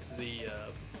get the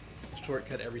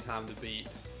shortcut every time to beat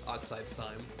Oxide's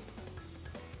Time.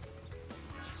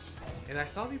 And I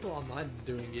saw people online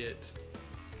doing it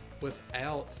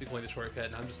without doing the shortcut,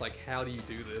 and I'm just like, how do you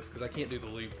do this? Because I can't do the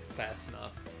loop fast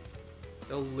enough.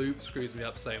 The loop screws me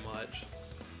up so much.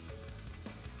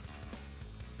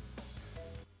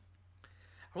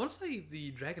 I want to say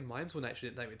the Dragon Mines one actually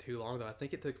didn't take me too long, though. I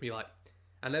think it took me like,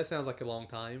 I know it sounds like a long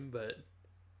time, but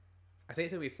I think it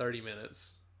took me 30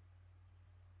 minutes.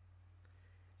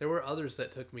 There were others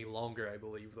that took me longer, I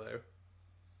believe, though.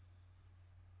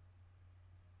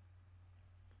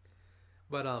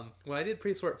 But when I did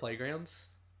Prehistoric Playgrounds,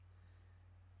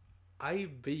 I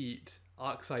beat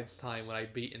Oxide's Time when I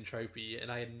beat Entropy, and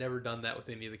I had never done that with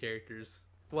any of the characters.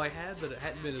 Well, I had, but it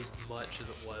hadn't been as much as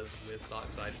it was with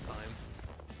Oxide's Time.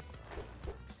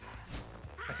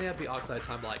 I think I beat Oxide's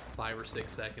Time by like 5 or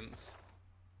 6 seconds.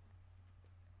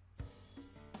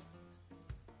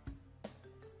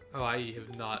 Oh, I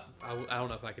have not. I don't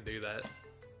know if I could do that.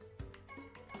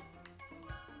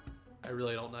 I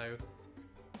really don't know.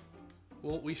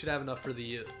 Well, we should have enough for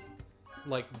the,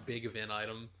 like, big event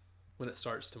item when it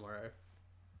starts tomorrow.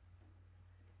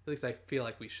 At least I feel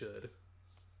like we should.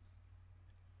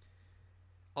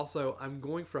 Also, I'm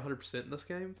going for 100% in this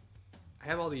game. I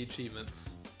have all the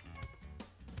achievements.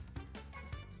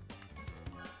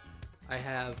 I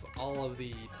have all of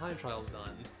the time trials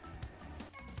done.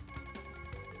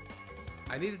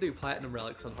 I need to do Platinum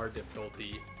Relics on hard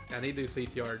difficulty. I need to do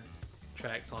CTR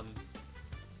tracks on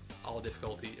all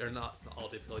difficulty, or not all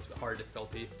difficulties, but hard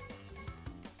difficulty.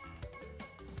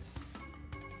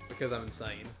 Because I'm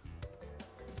insane.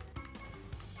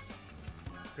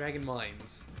 Dragon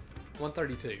Mines,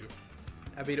 132.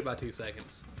 I beat it by 2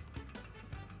 seconds.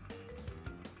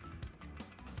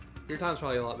 Your time's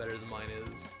probably a lot better than mine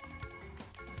is.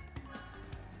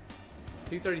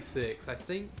 236. I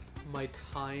think my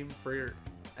time for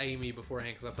Amy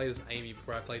beforehand, because I played as Amy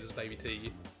before I played as Baby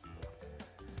T,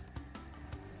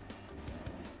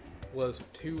 was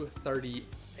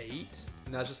 238,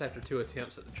 and that's just after 2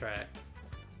 attempts at the track.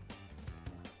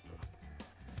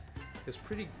 It's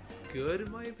pretty good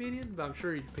in my opinion, but I'm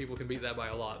sure people can beat that by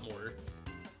a lot more.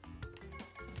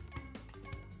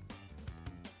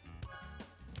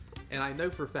 And I know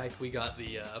for a fact we got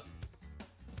the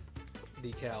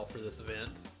decal for this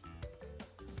event.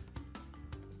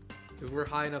 Because we're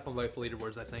high enough on both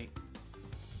leaderboards, I think.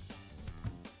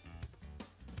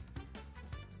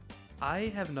 I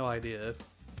have no idea.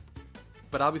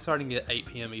 But I'll be starting at 8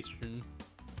 PM Eastern.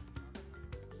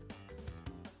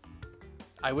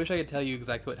 I wish I could tell you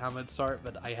exactly what time I'd start,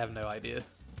 but I have no idea.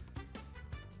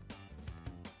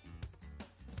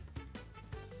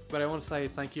 But I want to say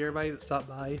thank you everybody that stopped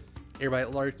by, everybody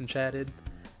that lurked and chatted.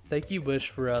 Thank you, Bush,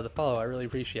 for the follow. I really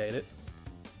appreciate it.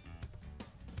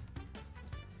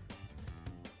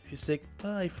 If you stick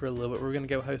by for a little bit, we're going to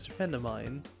go host a friend of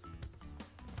mine.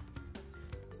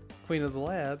 Queen of the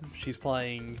Lab, she's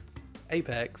playing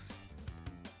Apex.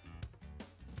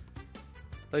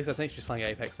 At least I think she's playing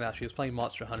Apex now. She was playing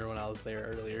Monster Hunter when I was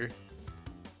there earlier.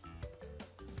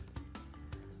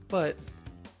 But,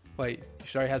 wait, you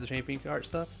should already have the champion cart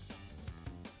stuff?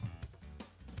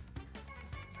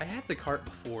 I had the cart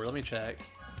before, let me check.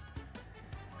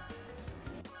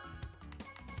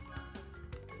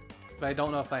 But I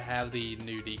don't know if I have the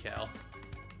new decal.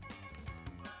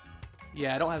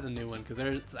 Yeah, I don't have the new one, because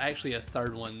there's actually a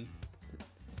third one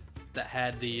that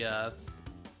had the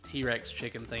T-Rex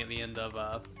chicken thing at the end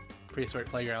of Prehistoric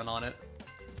Playground on it.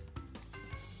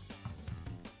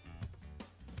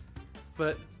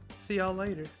 But, see y'all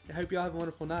later. I hope y'all have a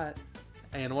wonderful night,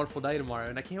 and a wonderful day tomorrow,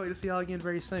 and I can't wait to see y'all again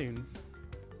very soon.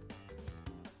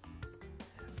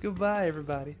 Goodbye,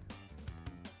 everybody.